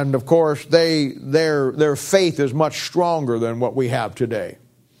 And of course, their faith is much stronger than what we have today.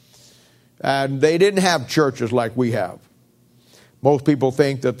 And they didn't have churches like we have. Most people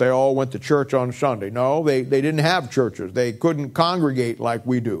think that they all went to church on Sunday. No, they didn't have churches. They couldn't congregate like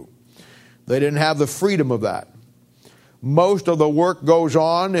we do. They didn't have the freedom of that. Most of the work goes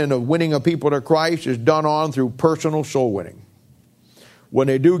on in the winning of people to Christ is done on through personal soul winning. When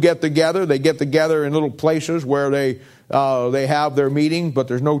they do get together, they get together in little places where they have their meeting, but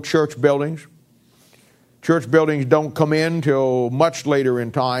there's no church buildings. Church buildings don't come in till much later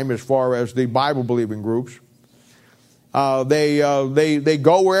in time as far as the Bible-believing groups. They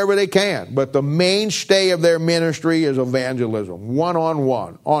go wherever they can, but the mainstay of their ministry is evangelism,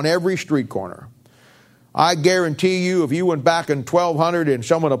 one-on-one, on every street corner. I guarantee you, if you went back in 1200 in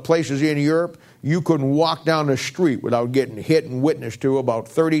some of the places in Europe, you couldn't walk down the street without getting hit and witnessed to about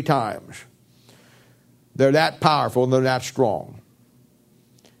 30 times. They're that powerful and they're that strong.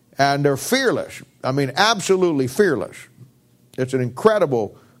 And they're fearless. I mean, absolutely fearless. It's an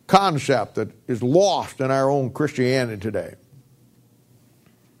incredible concept that is lost in our own Christianity today.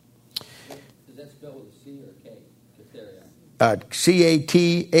 Is that spelled with a C or a K?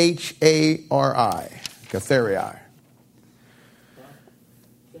 Cathari. Catharii.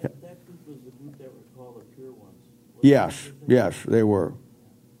 That group was the group that were called the pure ones. Yes, they were.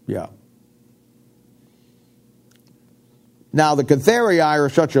 Yeah. Now, the Catharii are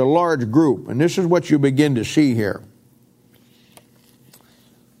such a large group, and this is what you begin to see here.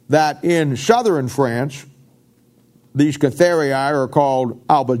 That in southern France, these Catharii are called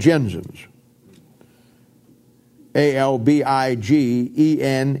Albigenses. Albigenses.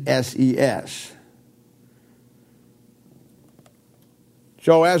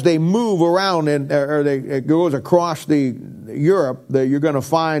 So as they move around, it goes across Europe, you're going to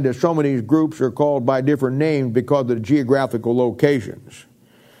find that some of these groups are called by different names because of the geographical locations.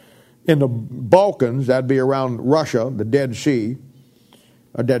 In the Balkans, that'd be around Russia, the Dead Sea,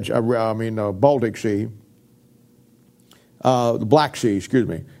 Baltic Sea, the Black Sea, excuse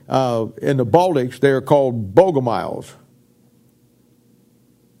me. In the Baltics, they're called Bogomiles.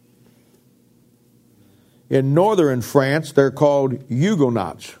 In northern France, they're called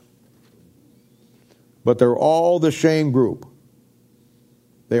Huguenots. But they're all the same group.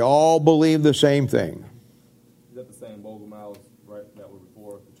 They all believe the same thing. Is that the same Bogomiles, right, that were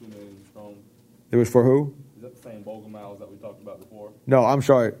before, the 2 million strong? It was for who? Is that the same Bogomiles that we talked about before? No, I'm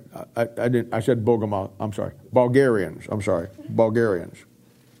sorry. I didn't. I said Bogomil. I'm sorry. Bulgarians. I'm sorry. Bulgarians.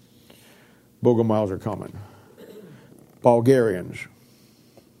 Bogomiles are coming. Bulgarians.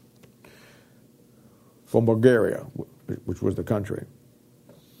 From Bulgaria, which was the country.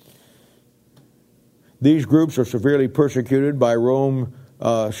 These groups are severely persecuted by Rome,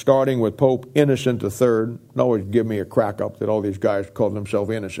 starting with Pope Innocent III. It always give me a crack up that all these guys call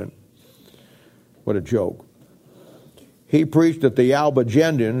themselves innocent. What a joke. He preached that the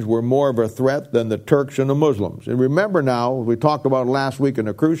Albigensians were more of a threat than the Turks and the Muslims. And remember now, we talked about last week in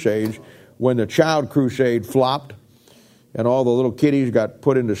the Crusades, when the Child Crusade flopped, and all the little kiddies got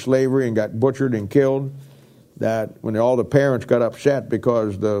put into slavery and got butchered and killed, that when all the parents got upset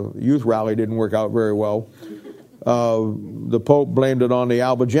because the youth rally didn't work out very well, the Pope blamed it on the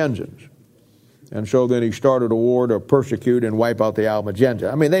Albigensians. And so then he started a war to persecute and wipe out the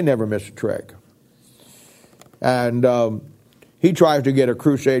Albigensians. I mean, they never missed a trick. And he tries to get a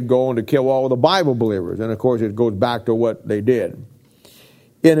crusade going to kill all of the Bible believers. And of course, it goes back to what they did.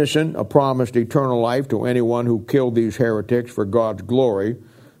 Innocent promised eternal life to anyone who killed these heretics for God's glory,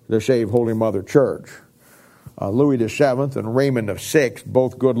 the saved Holy Mother Church. Louis VII and Raymond VI,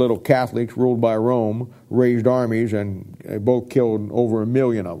 both good little Catholics ruled by Rome, raised armies, and they both killed over 1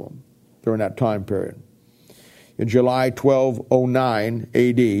 million of them during that time period. In July 1209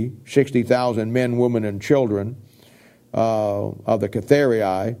 AD, 60,000 men, women, and children of the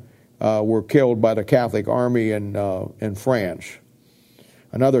Catharii were killed by the Catholic army in France.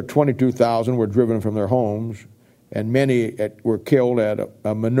 Another 22,000 were driven from their homes, and many were killed at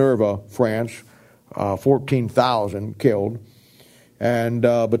Minerva, France, 14,000 killed. And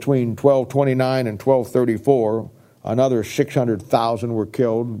between 1229 and 1234, another 600,000 were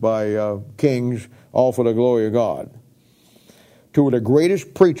killed by kings, all for the glory of God. Two of the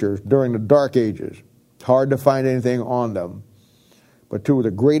greatest preachers during the Dark Ages, it's hard to find anything on them, but two of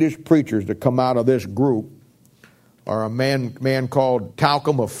the greatest preachers to come out of this group are a man called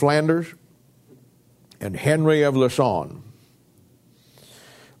Talcum of Flanders and Henry of Lausanne.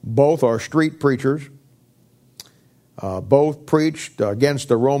 Both are street preachers. Both preached against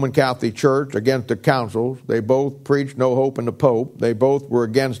the Roman Catholic Church, against the councils. They both preached no hope in the Pope. They both were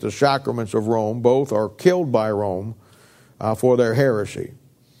against the sacraments of Rome. Both are killed by Rome for their heresy.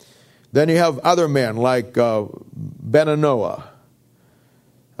 Then you have other men like Benanoah.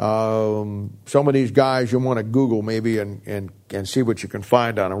 Some of these guys you want to Google maybe and see what you can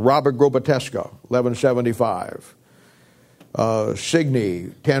find on them. Robert Grobotesca, 1175. Signy,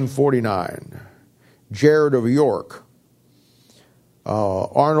 1049. Jared of York.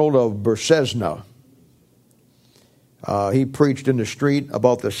 Arnold of Bersesna. He preached in the street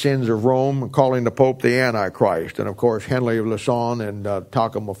about the sins of Rome, calling the Pope the Antichrist. And of course, Henry of Lausanne and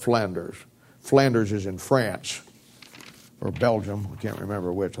Talcum of Flanders. Flanders is in France, or Belgium. I can't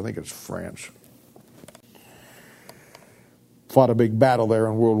remember which. I think it's France. Fought a big battle there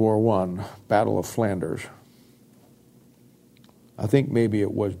in World War I, Battle of Flanders. I think maybe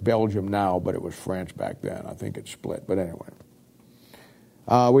it was Belgium now, but it was France back then. I think it split, but anyway.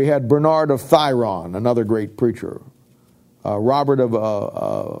 We had Bernard of Thyron, another great preacher. Robert of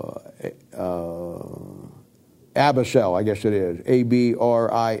Abyssel, I guess it is,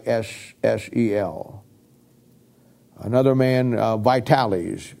 Abrissel. Another man,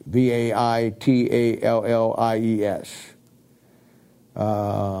 Vitalis, Vaitallies.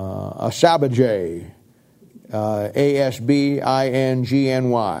 Asabagay, Asbingny,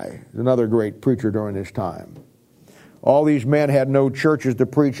 another great preacher during this time. All these men had no churches to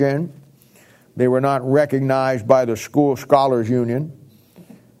preach in. They were not recognized by the School Scholars Union,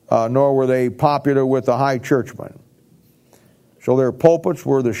 nor were they popular with the high churchmen. So their pulpits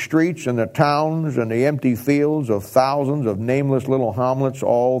were the streets and the towns and the empty fields of thousands of nameless little hamlets,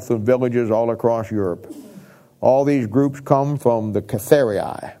 all through villages all across Europe. All these groups come from the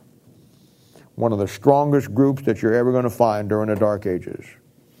Catharii, one of the strongest groups that you're ever going to find during the Dark Ages.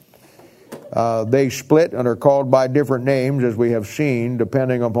 They split and are called by different names, as we have seen,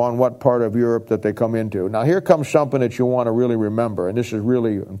 depending upon what part of Europe that they come into. Now, here comes something that you want to really remember, and this is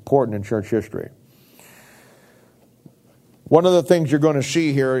really important in church history. One of the things you're going to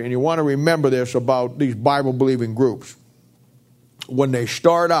see here, and you want to remember this about these Bible-believing groups, when they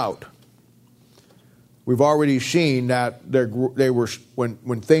start out, we've already seen that they were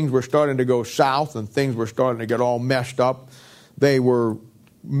when things were starting to go south and things were starting to get all messed up, they were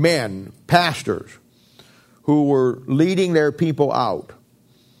men, pastors, who were leading their people out.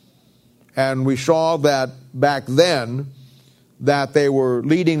 And we saw that back then that they were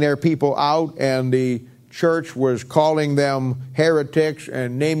leading their people out, and the church was calling them heretics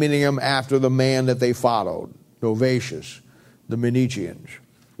and naming them after the man that they followed, Novatius, the Manichaeans,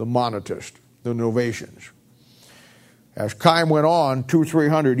 the Monetists, the Novatians. As time went on,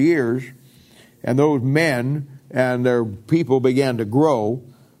 200-300 years, and those men and their people began to grow,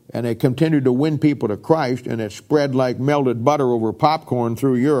 and they continued to win people to Christ, and it spread like melted butter over popcorn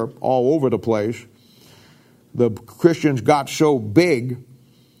through Europe, all over the place. The Christians got so big,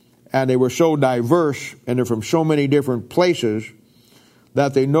 and they were so diverse, and they're from so many different places,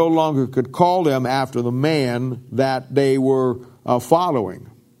 that they no longer could call them after the man that they were following.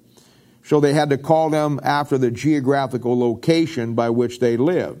 So they had to call them after the geographical location by which they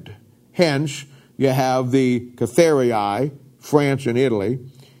lived. Hence, you have the Catharii, France and Italy,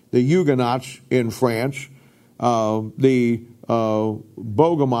 the Huguenots in France, the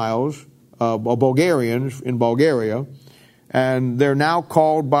Bogomiles, Bulgarians in Bulgaria, and they're now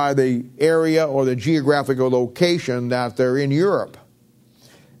called by the area or the geographical location that they're in Europe.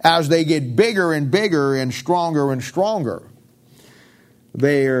 As they get bigger and bigger and stronger,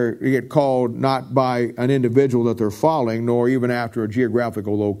 they get called not by an individual that they're following, nor even after a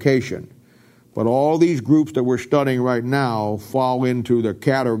geographical location. But all these groups that we're studying right now fall into the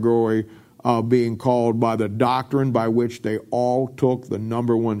category of being called by the doctrine by which they all took the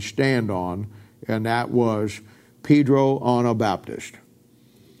number one stand on, and that was Pedro Anabaptist.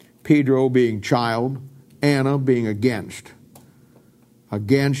 Pedro being child, Anna being against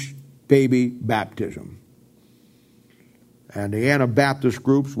baby baptism. And the Anabaptist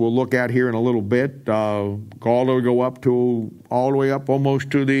groups we'll look at here in a little bit, all the way up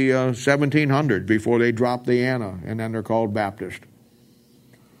almost to the 1700s before they drop the Anna, and then they're called Baptist.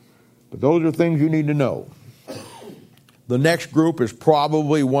 But those are things you need to know. The next group is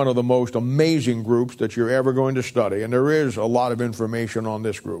probably one of the most amazing groups that you're ever going to study, and there is a lot of information on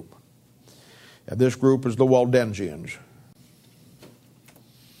this group. And this group is the Waldensians.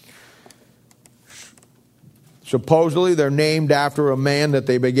 Supposedly, they're named after a man that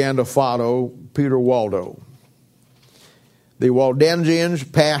they began to follow, Peter Waldo. The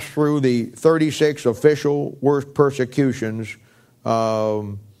Waldensians passed through the 36 official worst persecutions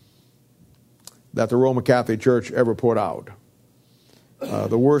that the Roman Catholic Church ever put out.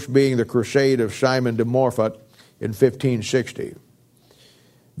 The worst being the Crusade of Simon de Montfort in 1560.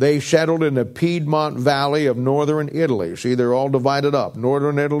 They settled in the Piedmont Valley of northern Italy. See, they're all divided up.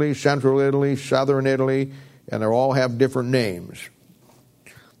 Northern Italy, central Italy, southern Italy, and they all have different names.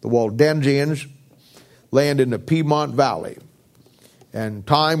 The Waldensians land in the Piedmont Valley. And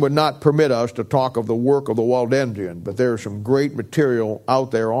time would not permit us to talk of the work of the Waldensians, but there's some great material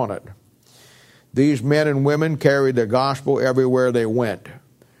out there on it. These men and women carried the gospel everywhere they went,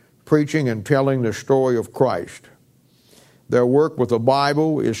 preaching and telling the story of Christ. Their work with the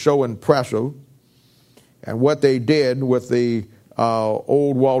Bible is so impressive, and what they did with the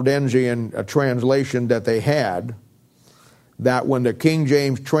old Waldensian translation that they had, that when the King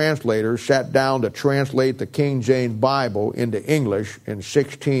James translators sat down to translate the King James Bible into English in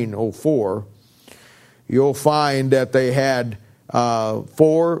 1604, you'll find that they had 4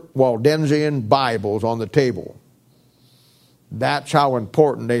 Waldensian Bibles on the table. That's how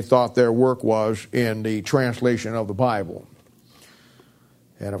important they thought their work was in the translation of the Bible.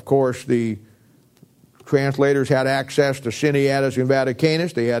 And of course, the translators had access to Sinaiticus and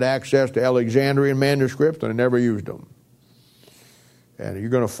Vaticanus. They had access to Alexandrian manuscripts, and they never used them. And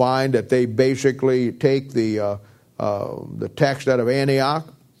you're going to find that they basically take the text out of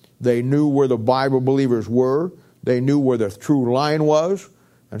Antioch. They knew where the Bible believers were. They knew where the true line was.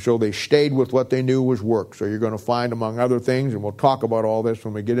 And so they stayed with what they knew was work. So you're going to find, among other things, and we'll talk about all this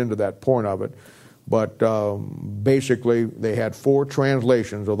when we get into that point of it, but basically they had 4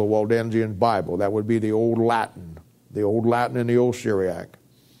 translations of the Waldensian Bible. That would be the Old Latin and the Old Syriac.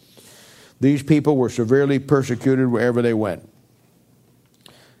 These people were severely persecuted wherever they went.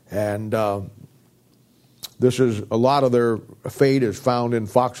 And this is a lot of their fate is found in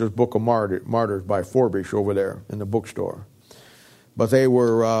Fox's Book of Martyrs by Forbish over there in the bookstore. But they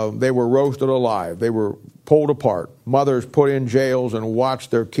were roasted alive. They were pulled apart. Mothers put in jails and watched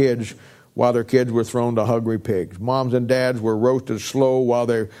their kids while their kids were thrown to hungry pigs. Moms and dads were roasted slow while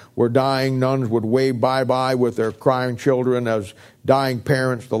they were dying. Nuns would wave bye-bye with their crying children as dying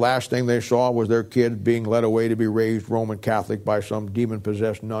parents. The last thing they saw was their kids being led away to be raised Roman Catholic by some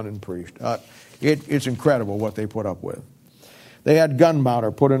demon-possessed nun and priest. It's incredible what they put up with. They had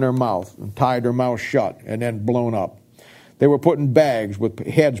gunpowder put in their mouth and tied their mouth shut and then blown up. They were put in bags with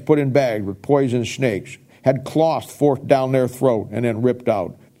heads put in bags with poison snakes, had cloths forced down their throat and then ripped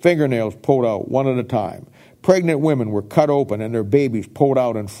out, fingernails pulled out one at a time. Pregnant women were cut open and their babies pulled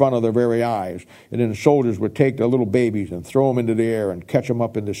out in front of their very eyes. And then soldiers would take the little babies and throw them into the air and catch them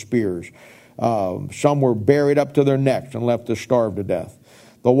up into spears. Some were buried up to their necks and left to starve to death.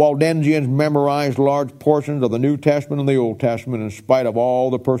 The Waldensians memorized large portions of the New Testament and the Old Testament in spite of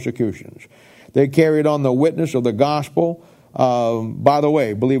all the persecutions. They carried on the witness of the gospel. By the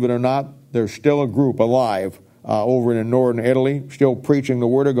way, believe it or not, there's still a group alive over in northern Italy, still preaching the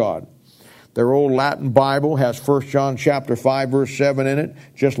Word of God. Their old Latin Bible has 1 John chapter 5, verse 7 in it,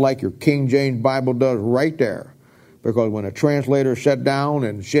 just like your King James Bible does right there. Because when a translator sat down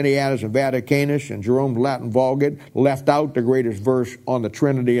and Sinaiticus and Vaticanus and Jerome's Latin Vulgate left out the greatest verse on the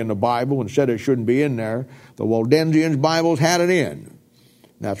Trinity in the Bible and said it shouldn't be in there, the Waldensians' Bibles had it in.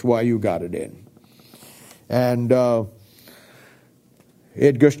 That's why you got it in. And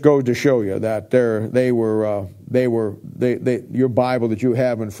it just goes to show you that your Bible that you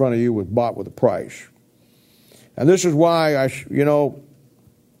have in front of you was bought with a price. And this is why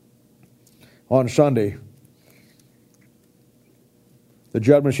on Sunday, the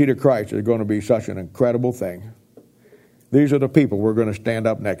judgment seat of Christ is going to be such an incredible thing. These are the people we're going to stand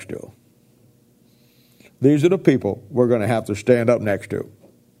up next to. These are the people we're going to have to stand up next to.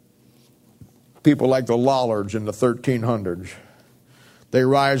 People like the Lollards in the 1300s. They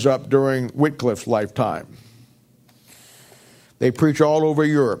rise up during Wycliffe's lifetime. They preach all over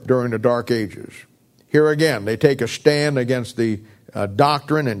Europe during the Dark Ages. Here again, they take a stand against the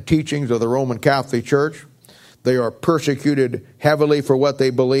doctrine and teachings of the Roman Catholic Church. They are persecuted heavily for what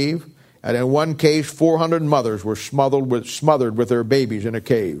they believe. And in one case, 400 mothers were smothered with their babies in a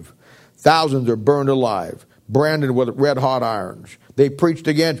cave. Thousands are burned alive, branded with red-hot irons. They preached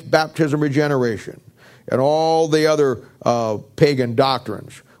against baptism regeneration and all the other pagan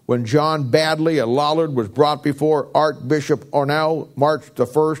doctrines. When John Badley, a Lollard, was brought before Archbishop Ornell, March the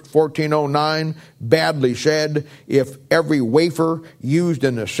 1st, 1409, Badley said, if every wafer used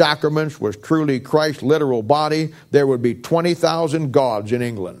in the sacraments was truly Christ's literal body, there would be 20,000 gods in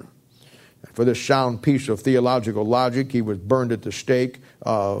England. For this sound piece of theological logic, he was burned at the stake,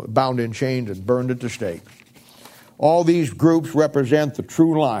 bound in chains and burned at the stake. All these groups represent the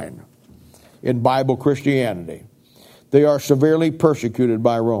true line in Bible Christianity. They are severely persecuted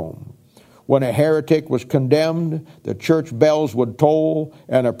by Rome. When a heretic was condemned, the church bells would toll,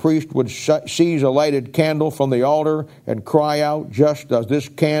 and a priest would seize a lighted candle from the altar and cry out, "Just as this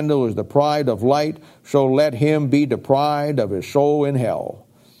candle is the pride of light, so let him be deprived of his soul in hell."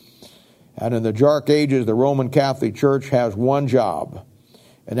 And in the dark ages, the Roman Catholic Church has one job,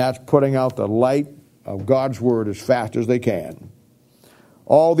 and that's putting out the light of God's Word as fast as they can.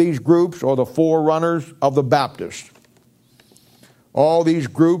 All these groups are the forerunners of the Baptists. All these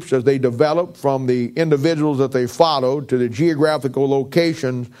groups, as they develop from the individuals that they followed to the geographical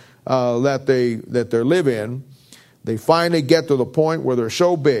locations that they live in, they finally get to the point where they're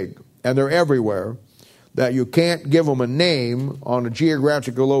so big and they're everywhere that you can't give them a name on a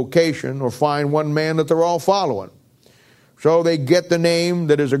geographical location or find one man that they're all following. So they get the name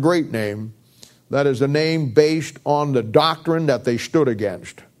that is a great name, that is a name based on the doctrine that they stood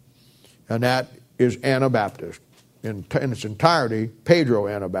against, and that is Anabaptist. In its entirety, Pedro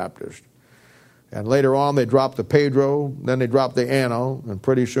Anabaptist. And later on they dropped the Pedro, then they dropped the Ano, and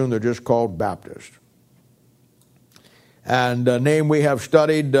pretty soon they're just called Baptist. And the name we have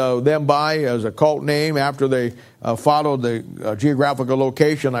studied them by as a cult name after they followed the geographical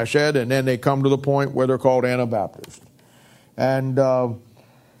location, I said, and then they come to the point where they're called Anabaptist. And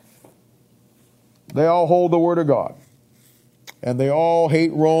they all hold the Word of God. And they all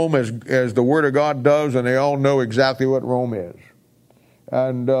hate Rome as the Word of God does, and they all know exactly what Rome is.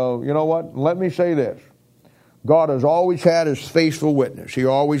 And you know what? Let me say this. God has always had His faithful witness. He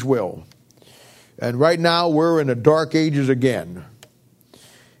always will. And right now we're in the dark ages again.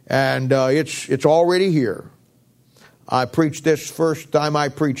 And it's already here. I preached this, first time I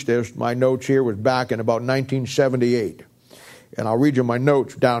preached this, my notes here was back in about 1978. And I'll read you my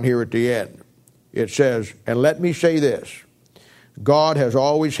notes down here at the end. It says, "And let me say this. God has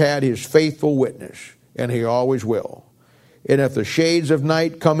always had His faithful witness, and He always will. And if the shades of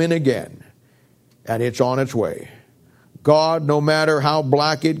night come in again, and it's on its way, God, no matter how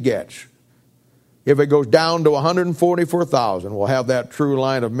black it gets, if it goes down to 144,000, will have that true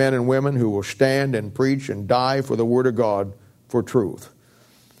line of men and women who will stand and preach and die for the Word of God for truth."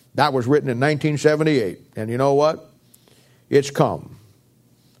 That was written in 1978. And you know what? It's come.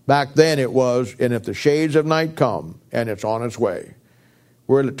 Back then it was, "And if the shades of night come," and it's on its way.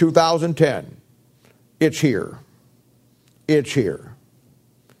 We're in 2010. It's here. It's here.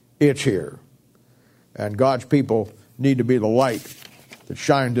 It's here. And God's people need to be the light that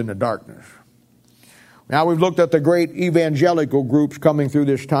shines in the darkness. Now we've looked at the great evangelical groups coming through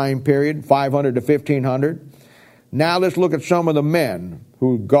this time period, 500 to 1500. Now let's look at some of the men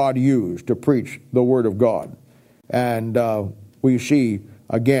who God used to preach the Word of God. And we see,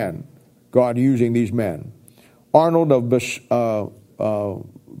 again, God using these men. Arnold of Brescia,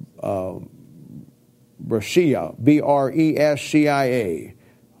 Brescia,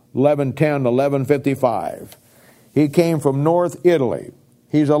 1110 to 1155. He came from North Italy.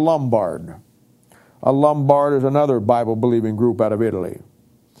 He's a Lombard. A Lombard is another Bible-believing group out of Italy.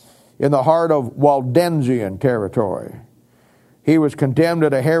 In the heart of Waldensian territory. He was condemned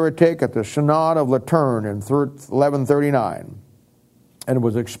as a heretic at the Synod of Lateran in 1139 and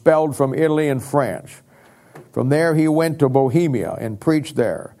was expelled from Italy and France. From there he went to Bohemia and preached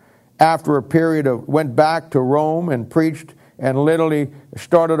there. After a period went back to Rome and preached and literally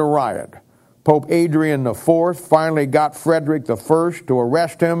started a riot. Pope Adrian IV finally got Frederick I to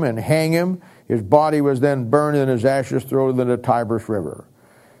arrest him and hang him. His body was then burned and his ashes thrown into the Tiber River.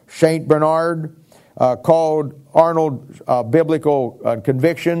 Saint Bernard called Arnold's biblical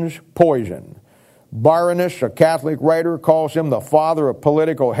convictions poison. Byronus, a Catholic writer, calls him the father of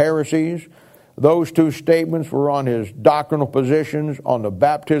political heresies. Those two statements were on his doctrinal positions on the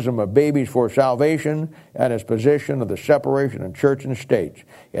baptism of babies for salvation and his position of the separation of church and state.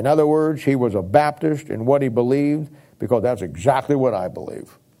 In other words, he was a Baptist in what he believed, because that's exactly what I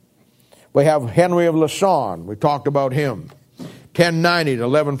believe. We have Henry of Lausanne. We talked about him. 1090 to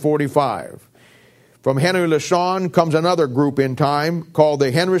 1145. From Henry Lausanne comes another group in time called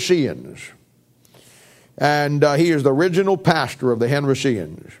the Henricians. And he is the original pastor of the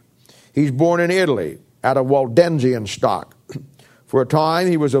Henricians. He's born in Italy out of Waldensian stock. For a time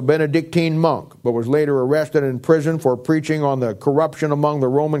he was a Benedictine monk, but was later arrested and imprisoned for preaching on the corruption among the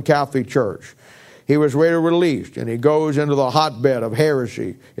Roman Catholic Church. He was later released, and he goes into the hotbed of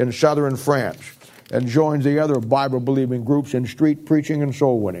heresy in southern France and joins the other Bible-believing groups in street preaching and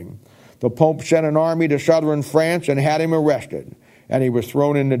soul winning. The Pope sent an army to southern France and had him arrested, and he was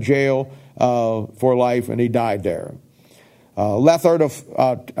thrown into jail for life, and he died there. Lethard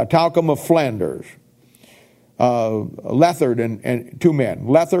of Talcum of Flanders. Lethard and two men,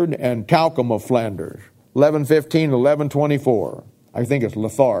 Lethard and Talcum of Flanders, 1115 to 1124. I think it's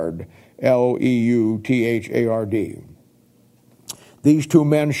Lethard, Leuthard. These two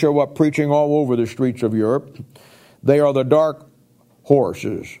men show up preaching all over the streets of Europe. They are the dark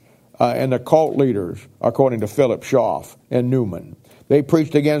horses and the cult leaders, according to Philip Schaff and Newman. They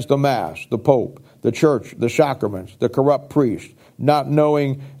preached against the Mass, the Pope, the Church, the sacraments, the corrupt priest, not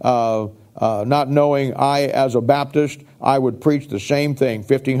knowing I, as a Baptist, I would preach the same thing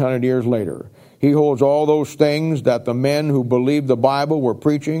 1,500 years later. He holds all those things that the men who believed the Bible were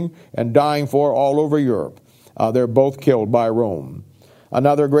preaching and dying for all over Europe. They're both killed by Rome.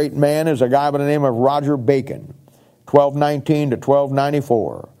 Another great man is a guy by the name of Roger Bacon, 1219 to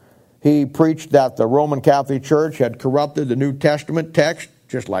 1294. He preached that the Roman Catholic Church had corrupted the New Testament text,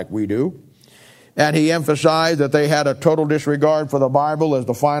 just like we do. And he emphasized that they had a total disregard for the Bible as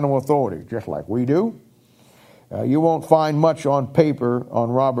the final authority, just like we do. You won't find much on paper on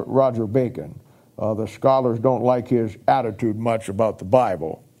Roger Bacon. The scholars don't like his attitude much about the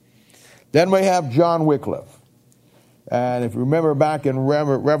Bible. Then we have John Wycliffe. And if you remember back in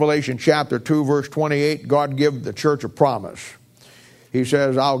Revelation chapter 2, verse 28, God gave the church a promise. He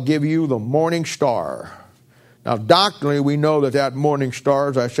says, I'll give you the morning star. Now, doctrinally, we know that that morning star,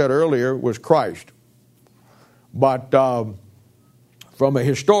 as I said earlier, was Christ. But from a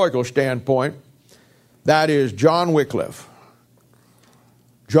historical standpoint, that is John Wycliffe.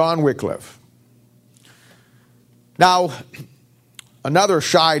 John Wycliffe. Now, another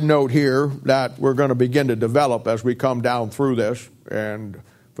side note here that we're going to begin to develop as we come down through this, and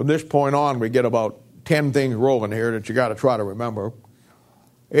from this point on, we get about 10 things rolling here that you got to try to remember,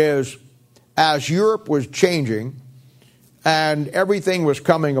 is as Europe was changing and everything was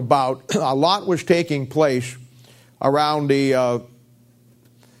coming about, a lot was taking place around the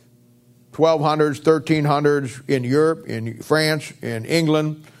 1200s, 1300s in Europe, in France, in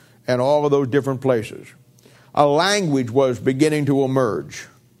England, and all of those different places. A language was beginning to emerge,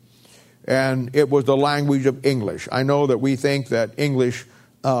 and it was the language of English. I know that we think that English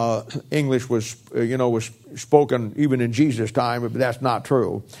was spoken even in Jesus' time, but that's not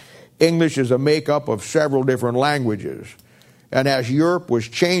true. English is a makeup of several different languages, and as Europe was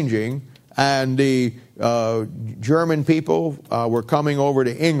changing, and the German people were coming over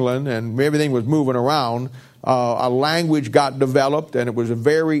to England, and everything was moving around, a language got developed, and it was a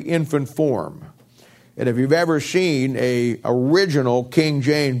very infant form. And if you've ever seen a original King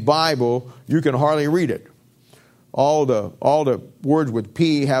James Bible, you can hardly read it. All the words with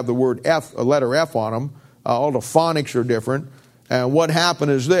P have the word F, a letter F on them. All the phonics are different. And what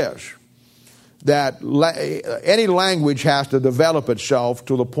happened is this, that any language has to develop itself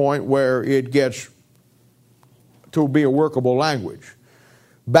to the point where it gets to be a workable language.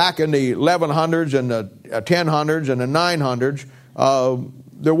 Back in the 1100s and the 1000s and the 900s,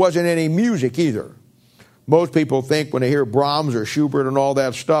 there wasn't any music either. Most people think when they hear Brahms or Schubert and all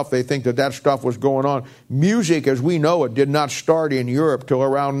that stuff, they think that that stuff was going on. Music, as we know it, did not start in Europe till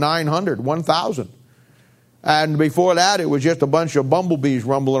around 900, 1000. And before that, it was just a bunch of bumblebees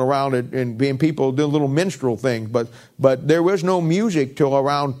rumbling around and being people doing little minstrel things. But there was no music till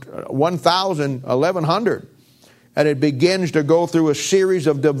around 1000, 1100. And it begins to go through a series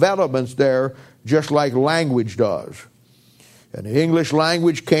of developments there, just like language does. And the English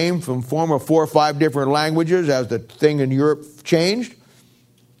language came from form of 4 or 5 different languages as the thing in Europe changed.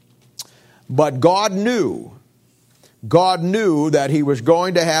 But God knew that he was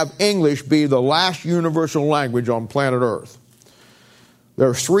going to have English be the last universal language on planet Earth. There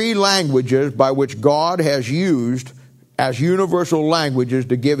are 3 languages by which God has used as universal languages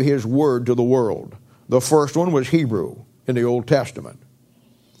to give his word to the world. The first one was Hebrew in the Old Testament.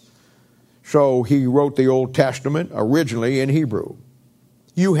 So he wrote the Old Testament originally in Hebrew.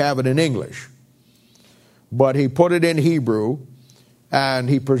 You have it in English. But he put it in Hebrew, and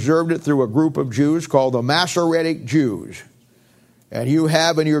he preserved it through a group of Jews called the Masoretic Jews. And you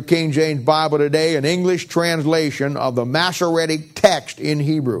have in your King James Bible today an English translation of the Masoretic text in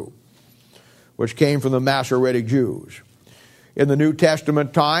Hebrew, which came from the Masoretic Jews. In the New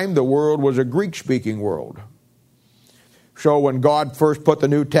Testament time, the world was a Greek-speaking world. So when God first put the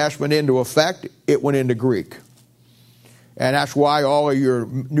New Testament into effect, it went into Greek. And that's why all of your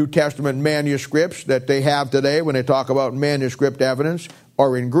New Testament manuscripts that they have today, when they talk about manuscript evidence,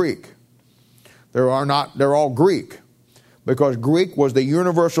 are in Greek. They're all Greek. Because Greek was the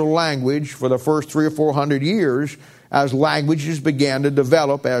universal language for the first 300 or 400 years as languages began to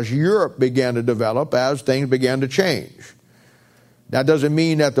develop, as Europe began to develop, as things began to change. That doesn't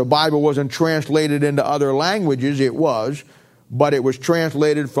mean that the Bible wasn't translated into other languages. It was. but it was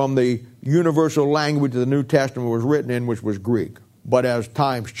translated from the universal language the New Testament was written in, which was Greek. But as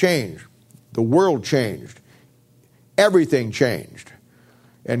times changed, the world changed, everything changed.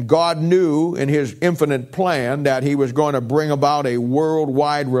 And God knew in his infinite plan that he was going to bring about a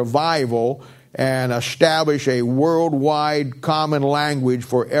worldwide revival and establish a worldwide common language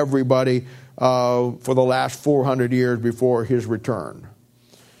for everybody for the last 400 years before his return.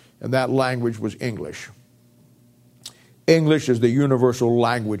 And that language was English. English is the universal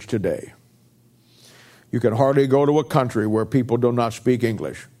language today. You can hardly go to a country where people do not speak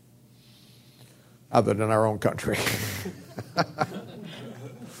English, other than our own country.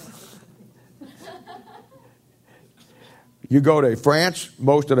 You go to France,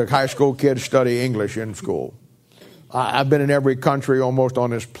 most of the high school kids study English in school. I've been in every country almost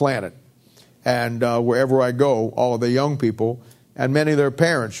on this planet. And wherever I go, all of the young people and many of their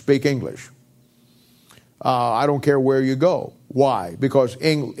parents speak English. I don't care where you go. Why? Because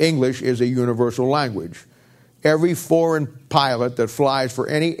English is a universal language. Every foreign pilot that flies for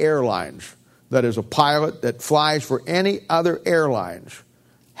any airlines, that is a pilot that flies for any other airlines,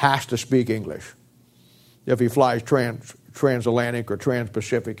 has to speak English. If he flies transatlantic or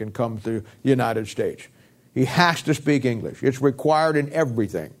trans-Pacific and comes to the United States, he has to speak English. It's required in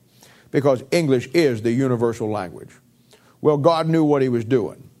everything because English is the universal language. Well, God knew what he was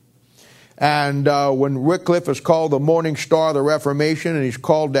doing. And when Wycliffe is called the morning star of the Reformation, and he's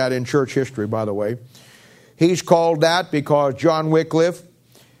called that in church history, by the way, he's called that because John Wycliffe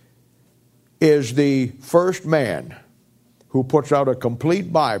is the first man who puts out a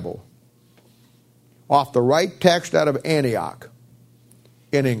complete Bible off the right text out of Antioch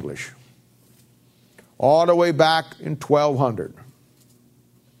in English, all the way back in 1200.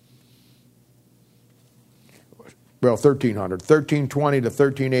 Well, 1300, 1320 to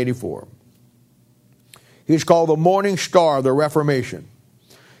 1384. He's called the morning star of the Reformation.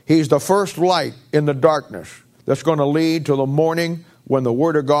 He's the first light in the darkness that's going to lead to the morning when the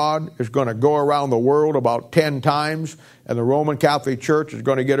Word of God is going to go around the world about 10 times and the Roman Catholic Church is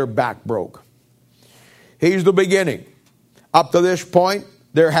going to get her back broke. He's the beginning. Up to this point,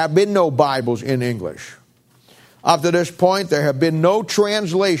 there have been no Bibles in English. Up to this point, there have been no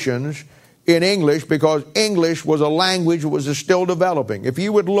translations in English because English was a language that was still developing. If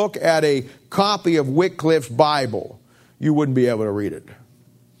you would look at a copy of Wycliffe's Bible, you wouldn't be able to read it.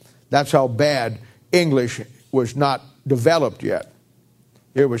 That's how bad English was not developed yet.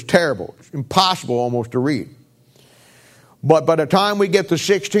 It was terrible. It's impossible almost to read. But by the time we get to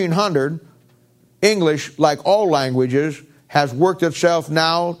 1600, English, like all languages, has worked itself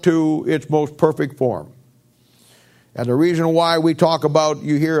now to its most perfect form. And the reason why we talk about,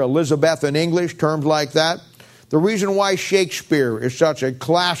 you hear Elizabethan English, terms like that, the reason why Shakespeare is such a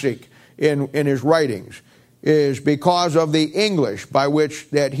classic in his writings is because of the English by which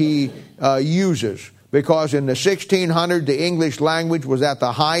that he uses. Because in the 1600s, the English language was at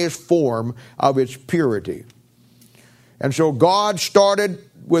the highest form of its purity. And so God started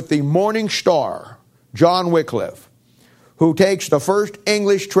with the morning star, John Wycliffe, who takes the first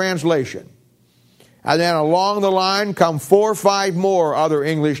English translation. And then along the line come 4 or 5 more other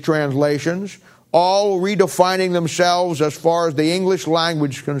English translations, all redefining themselves as far as the English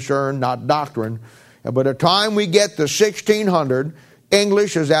language is concerned, not doctrine. And by the time we get to 1600,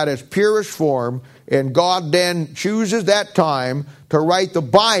 English is at its purest form, and God then chooses that time to write the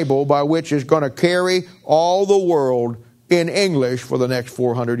Bible by which is going to carry all the world in English for the next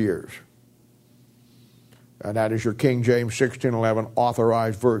 400 years. And that is your King James 1611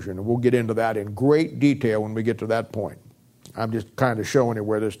 authorized version. And we'll get into that in great detail when we get to that point. I'm just kind of showing you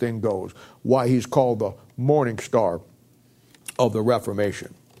where this thing goes, why he's called the morning star of the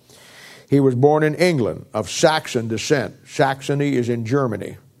Reformation. He was born in England of Saxon descent. Saxony is in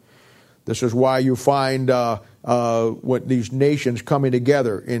Germany. This is why you find what these nations coming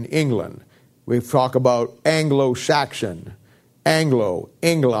together in England. We talk about Anglo-Saxon, Anglo,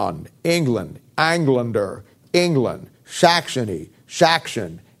 England, England, Anglander, England, Saxony,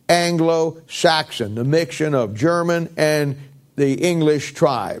 Saxon, Anglo-Saxon, the mixture of German and the English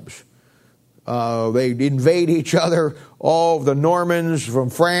tribes. They invade each other. All the Normans from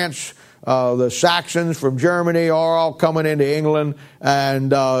France, the Saxons from Germany are all coming into England,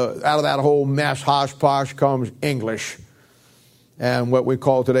 and out of that whole mess, hodgepodge, comes English. And what we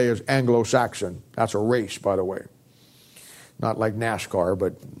call today is Anglo-Saxon. That's a race, by the way. Not like NASCAR,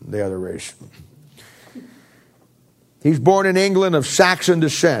 but the other race. He's born in England of Saxon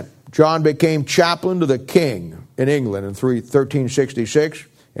descent. John became chaplain to the king in England in 1366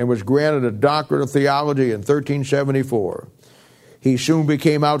 and was granted a doctorate of theology in 1374. He soon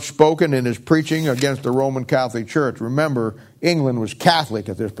became outspoken in his preaching against the Roman Catholic Church. Remember, England was Catholic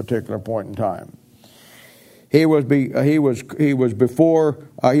at this particular point in time. He was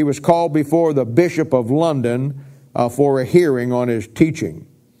called before the Bishop of London for a hearing on his teaching.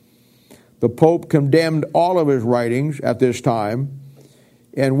 The Pope condemned all of his writings at this time,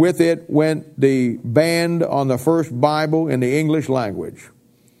 and with it went the ban on the first Bible in the English language.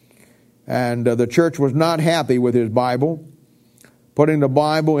 And the church was not happy with his Bible. Putting the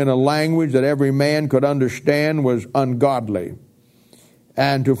Bible in a language that every man could understand was ungodly.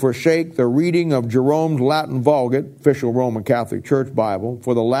 And to forsake the reading of Jerome's Latin Vulgate, official Roman Catholic Church Bible,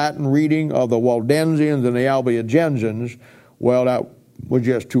 for the Latin reading of the Waldensians and the Albigensians, well, that was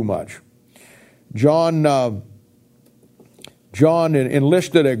just too much. John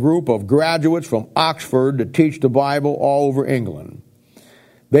enlisted a group of graduates from Oxford to teach the Bible all over England.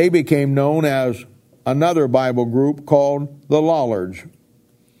 They became known as another Bible group called the Lollards.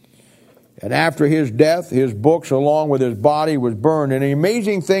 And after his death, his books along with his body was burned. And the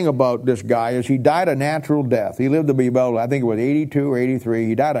amazing thing about this guy is he died a natural death. He lived to be about, I think it was 82 or 83.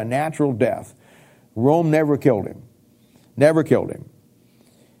 He died a natural death. Rome never killed him. Never killed him.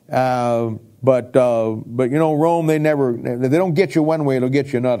 But you know, Rome, they don't get you one way, they'll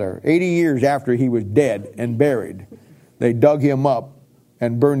get you another. 80 years after he was dead and buried, they dug him up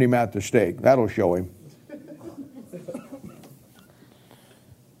and burned him at the stake. That'll show him.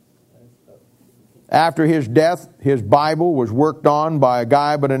 After his death, his Bible was worked on by a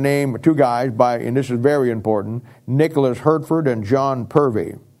guy by the name, two guys, and this is very important, Nicholas Hertford and John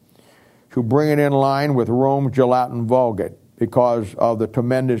Purvey, to bring it in line with Rome's Latin Vulgate, because of the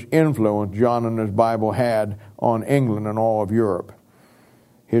tremendous influence John and his Bible had on England and all of Europe.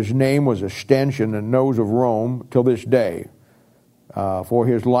 His name was a stench in the nose of Rome till this day. For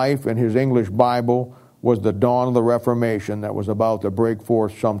his life and his English Bible was the dawn of the Reformation that was about to break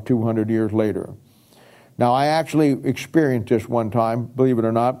forth some 200 years later. Now, I actually experienced this one time, believe it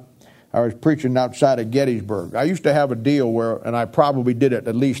or not. I was preaching outside of Gettysburg. I used to have a deal where, and I probably did it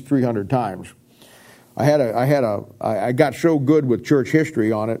at least 300 times. I got so good with church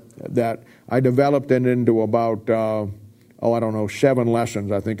history on it that I developed it into about, 7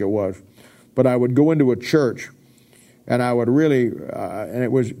 lessons, I think it was. But I would go into a church, and I would really, and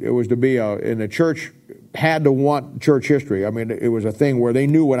it was to be, in the church had to want church history. I mean, it was a thing where they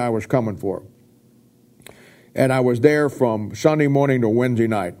knew what I was coming for. And I was there from Sunday morning to Wednesday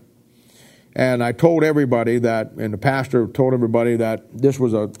night. And I told everybody that, and the pastor told everybody that this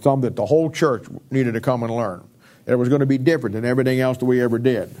was something that the whole church needed to come and learn. It was going to be different than everything else that we ever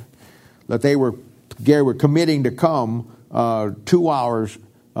did. That they were committing to come 2 hours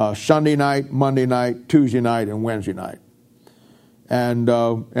Sunday night, Monday night, Tuesday night, and Wednesday night. And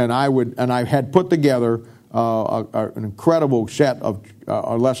I had put together an incredible set of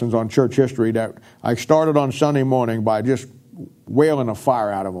lessons on church history that I started on Sunday morning by just wailing a fire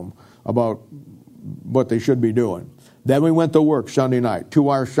out of them about what they should be doing. Then we went to work Sunday night.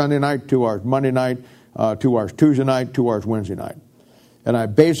 2 hours Sunday night, 2 hours Monday night, 2 hours Tuesday night, 2 hours Wednesday night. And I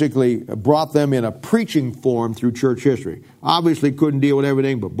basically brought them in a preaching form through church history. Obviously couldn't deal with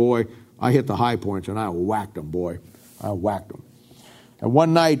everything, but boy, I hit the high points and I whacked them, boy. I whacked them. And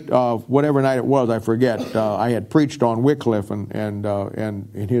one night, whatever night it was, I forget, I had preached on Wycliffe and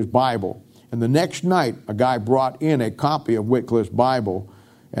in his Bible. And the next night, a guy brought in a copy of Wycliffe's Bible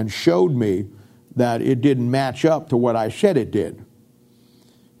and showed me that it didn't match up to what I said it did.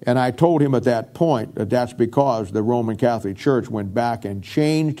 And I told him at that point that that's because the Roman Catholic Church went back and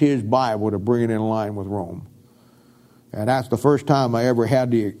changed his Bible to bring it in line with Rome. And that's the first time I ever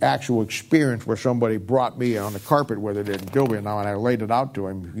had the actual experience where somebody brought me on the carpet with it in Gilbert. Now, and I laid it out to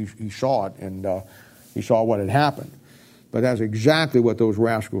him. He saw it, and he saw what had happened. But that's exactly what those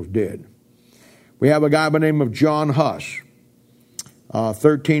rascals did. We have a guy by the name of John Huss,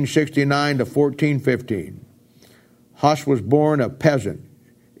 1369 to 1415. Huss was born a peasant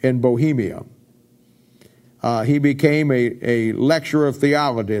in Bohemia. He became a lecturer of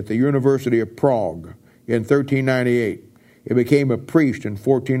theology at the University of Prague in 1398. He became a priest in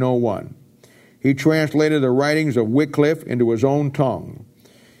 1401. He translated the writings of Wycliffe into his own tongue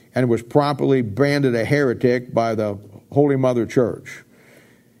and was promptly branded a heretic by the Holy Mother Church.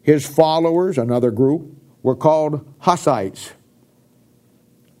 His followers, another group, were called Hussites.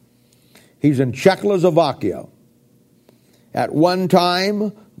 He's in Czechoslovakia. At one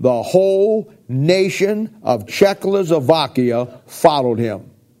time, the whole nation of Czechoslovakia followed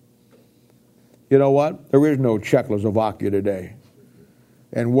him. You know what? There is no Czechoslovakia today.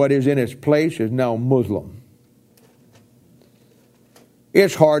 And what is in its place is now Muslim.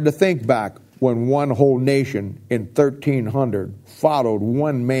 It's hard to think back when one whole nation in 1300 followed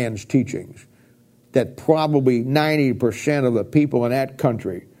one man's teachings, that probably 90% of the people in that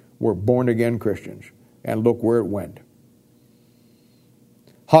country were born-again Christians. And look where it went.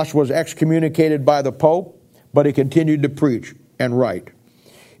 Huss was excommunicated by the Pope, but he continued to preach and write.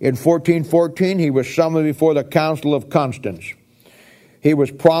 In 1414, he was summoned before the Council of Constance. He was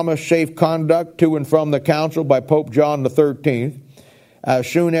promised safe conduct to and from the council by Pope John XIII. As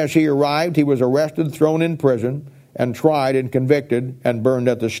soon as he arrived, he was arrested, thrown in prison, and tried and convicted and burned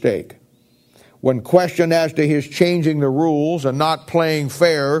at the stake. When questioned as to his changing the rules and not playing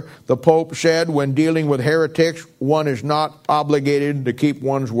fair, the Pope said, when dealing with heretics, one is not obligated to keep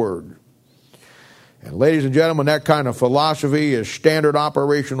one's word. And ladies and gentlemen, that kind of philosophy is standard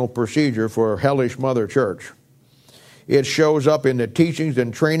operational procedure for hellish Mother Church. It shows up in the teachings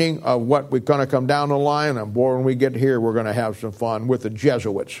and training of what we're going to come down the line. And boy, when we get here, we're going to have some fun with the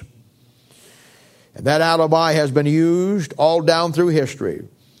Jesuits. And that alibi has been used all down through history.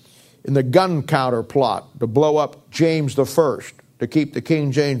 In the gunpowder plot to blow up James I, to keep the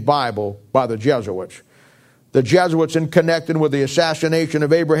King James Bible by the Jesuits. The Jesuits in connection with the assassination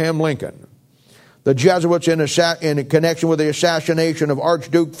of Abraham Lincoln. The Jesuits in connection with the assassination of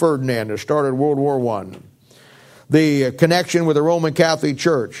Archduke Ferdinand that started World War I. The connection with the Roman Catholic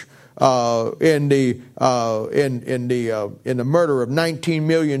Church in the murder of 19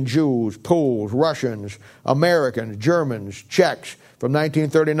 million Jews, Poles, Russians, Americans, Germans, Czechs from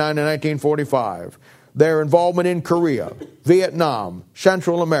 1939 to 1945. Their involvement in Korea, Vietnam,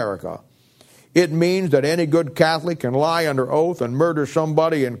 Central America. It means that any good Catholic can lie under oath and murder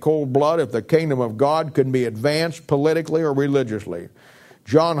somebody in cold blood if the kingdom of God can be advanced politically or religiously.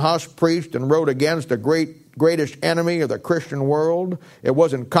 John Huss preached and wrote against the greatest enemy of the Christian world. It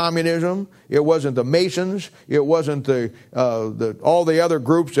wasn't communism. It wasn't the Masons. It wasn't all the other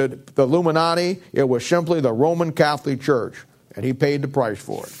groups, the Illuminati. It was simply the Roman Catholic Church, and he paid the price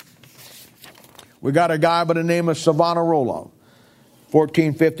for it. We got a guy by the name of Savonarola,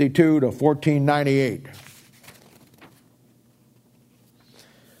 1452 to 1498.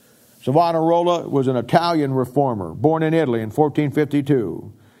 Savonarola was an Italian reformer, born in Italy in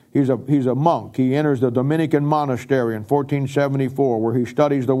 1452. He's a monk. He enters the Dominican monastery in 1474, where he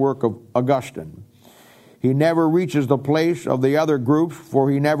studies the work of Augustine. He never reaches the place of the other groups,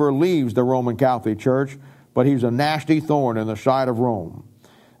 for he never leaves the Roman Catholic Church, but he's a nasty thorn in the side of Rome.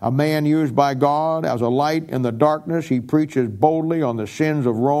 A man used by God as a light in the darkness, he preaches boldly on the sins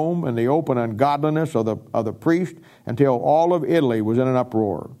of Rome and the open ungodliness of the priest until all of Italy was in an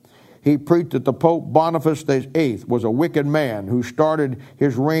uproar. He preached that the Pope Boniface VIII was a wicked man who started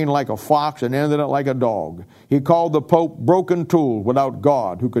his reign like a fox and ended it like a dog. He called the Pope broken tool without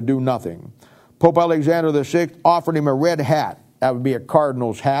God who could do nothing. Pope Alexander VI offered him a red hat. That would be a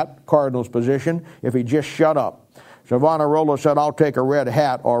cardinal's hat, cardinal's position, if he just shut up. Savonarola said, I'll take a red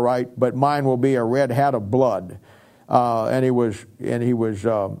hat, all right, but mine will be a red hat of blood. And he was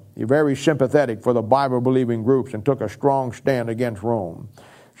very sympathetic for the Bible-believing groups and took a strong stand against Rome.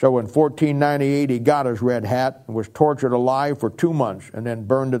 So in 1498, he got his red hat and was tortured alive for 2 months and then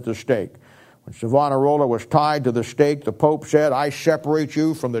burned at the stake. When Savonarola was tied to the stake, the Pope said, I separate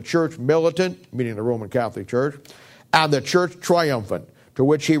you from the church militant, meaning the Roman Catholic Church, and the church triumphant. To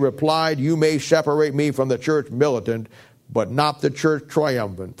which he replied, you may separate me from the church militant, but not the church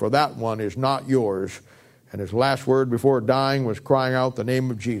triumphant, for that one is not yours. And his last word before dying was crying out the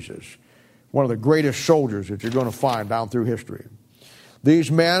name of Jesus. One of the greatest soldiers that you're going to find down through history.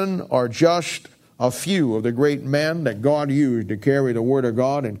 These men are just a few of the great men that God used to carry the Word of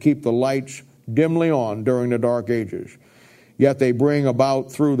God and keep the lights dimly on during the dark ages. Yet they bring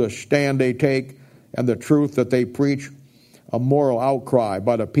about, through the stand they take and the truth that they preach, a moral outcry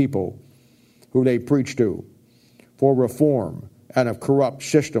by the people who they preach to for reform and a corrupt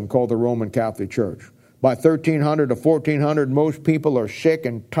system called the Roman Catholic Church. By 1300 to 1400, most people are sick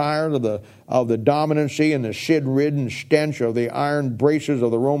and tired of the dominancy and the sin-ridden stench of the iron braces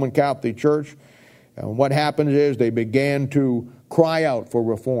of the Roman Catholic Church. And what happens is they began to cry out for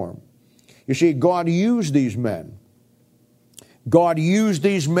reform. You see, God used these men. God used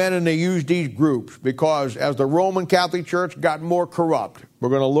these men and they used these groups because as the Roman Catholic Church got more corrupt, we're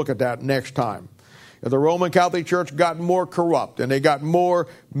going to look at that next time. As the Roman Catholic Church got more corrupt and they got more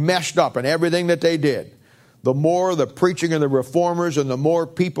messed up in everything that they did, the more the preaching of the reformers and the more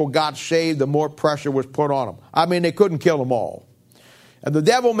people got saved, the more pressure was put on them. I mean, they couldn't kill them all. And the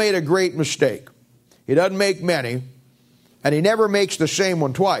devil made a great mistake. He doesn't make many, and he never makes the same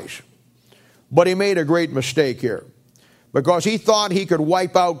one twice. But he made a great mistake here because he thought he could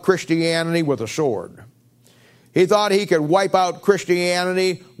wipe out Christianity with a sword. He thought he could wipe out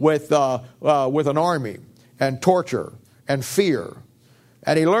Christianity with an army and torture and fear.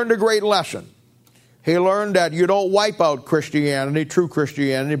 And he learned a great lesson. He learned that you don't wipe out Christianity, true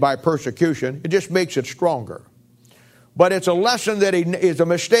Christianity, by persecution. It just makes it stronger. But it's a lesson that is a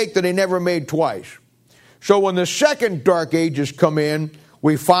mistake that he never made twice. So when the second dark ages come in,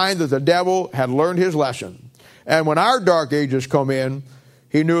 we find that the devil had learned his lesson. And when our dark ages come in,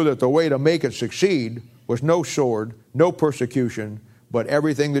 he knew that the way to make it succeed was no sword, no persecution, but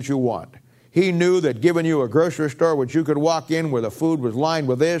everything that you want. He knew that giving you a grocery store which you could walk in where the food was lined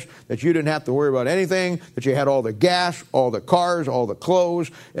with this, that you didn't have to worry about anything, that you had all the gas, all the cars, all the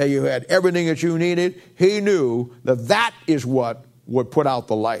clothes, and you had everything that you needed. He knew that that is what would put out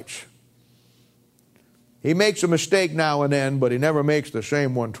the lights. He makes a mistake now and then, but he never makes the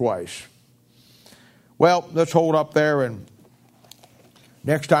same one twice. Well, let's hold up there, and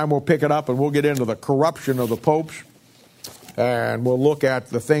next time we'll pick it up and we'll get into the corruption of the popes. And we'll look at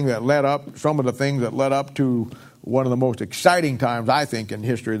the thing that led up, some of the things that led up to one of the most exciting times, I think, in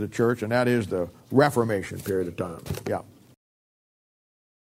history of the church, and that is the Reformation period of time. Yeah.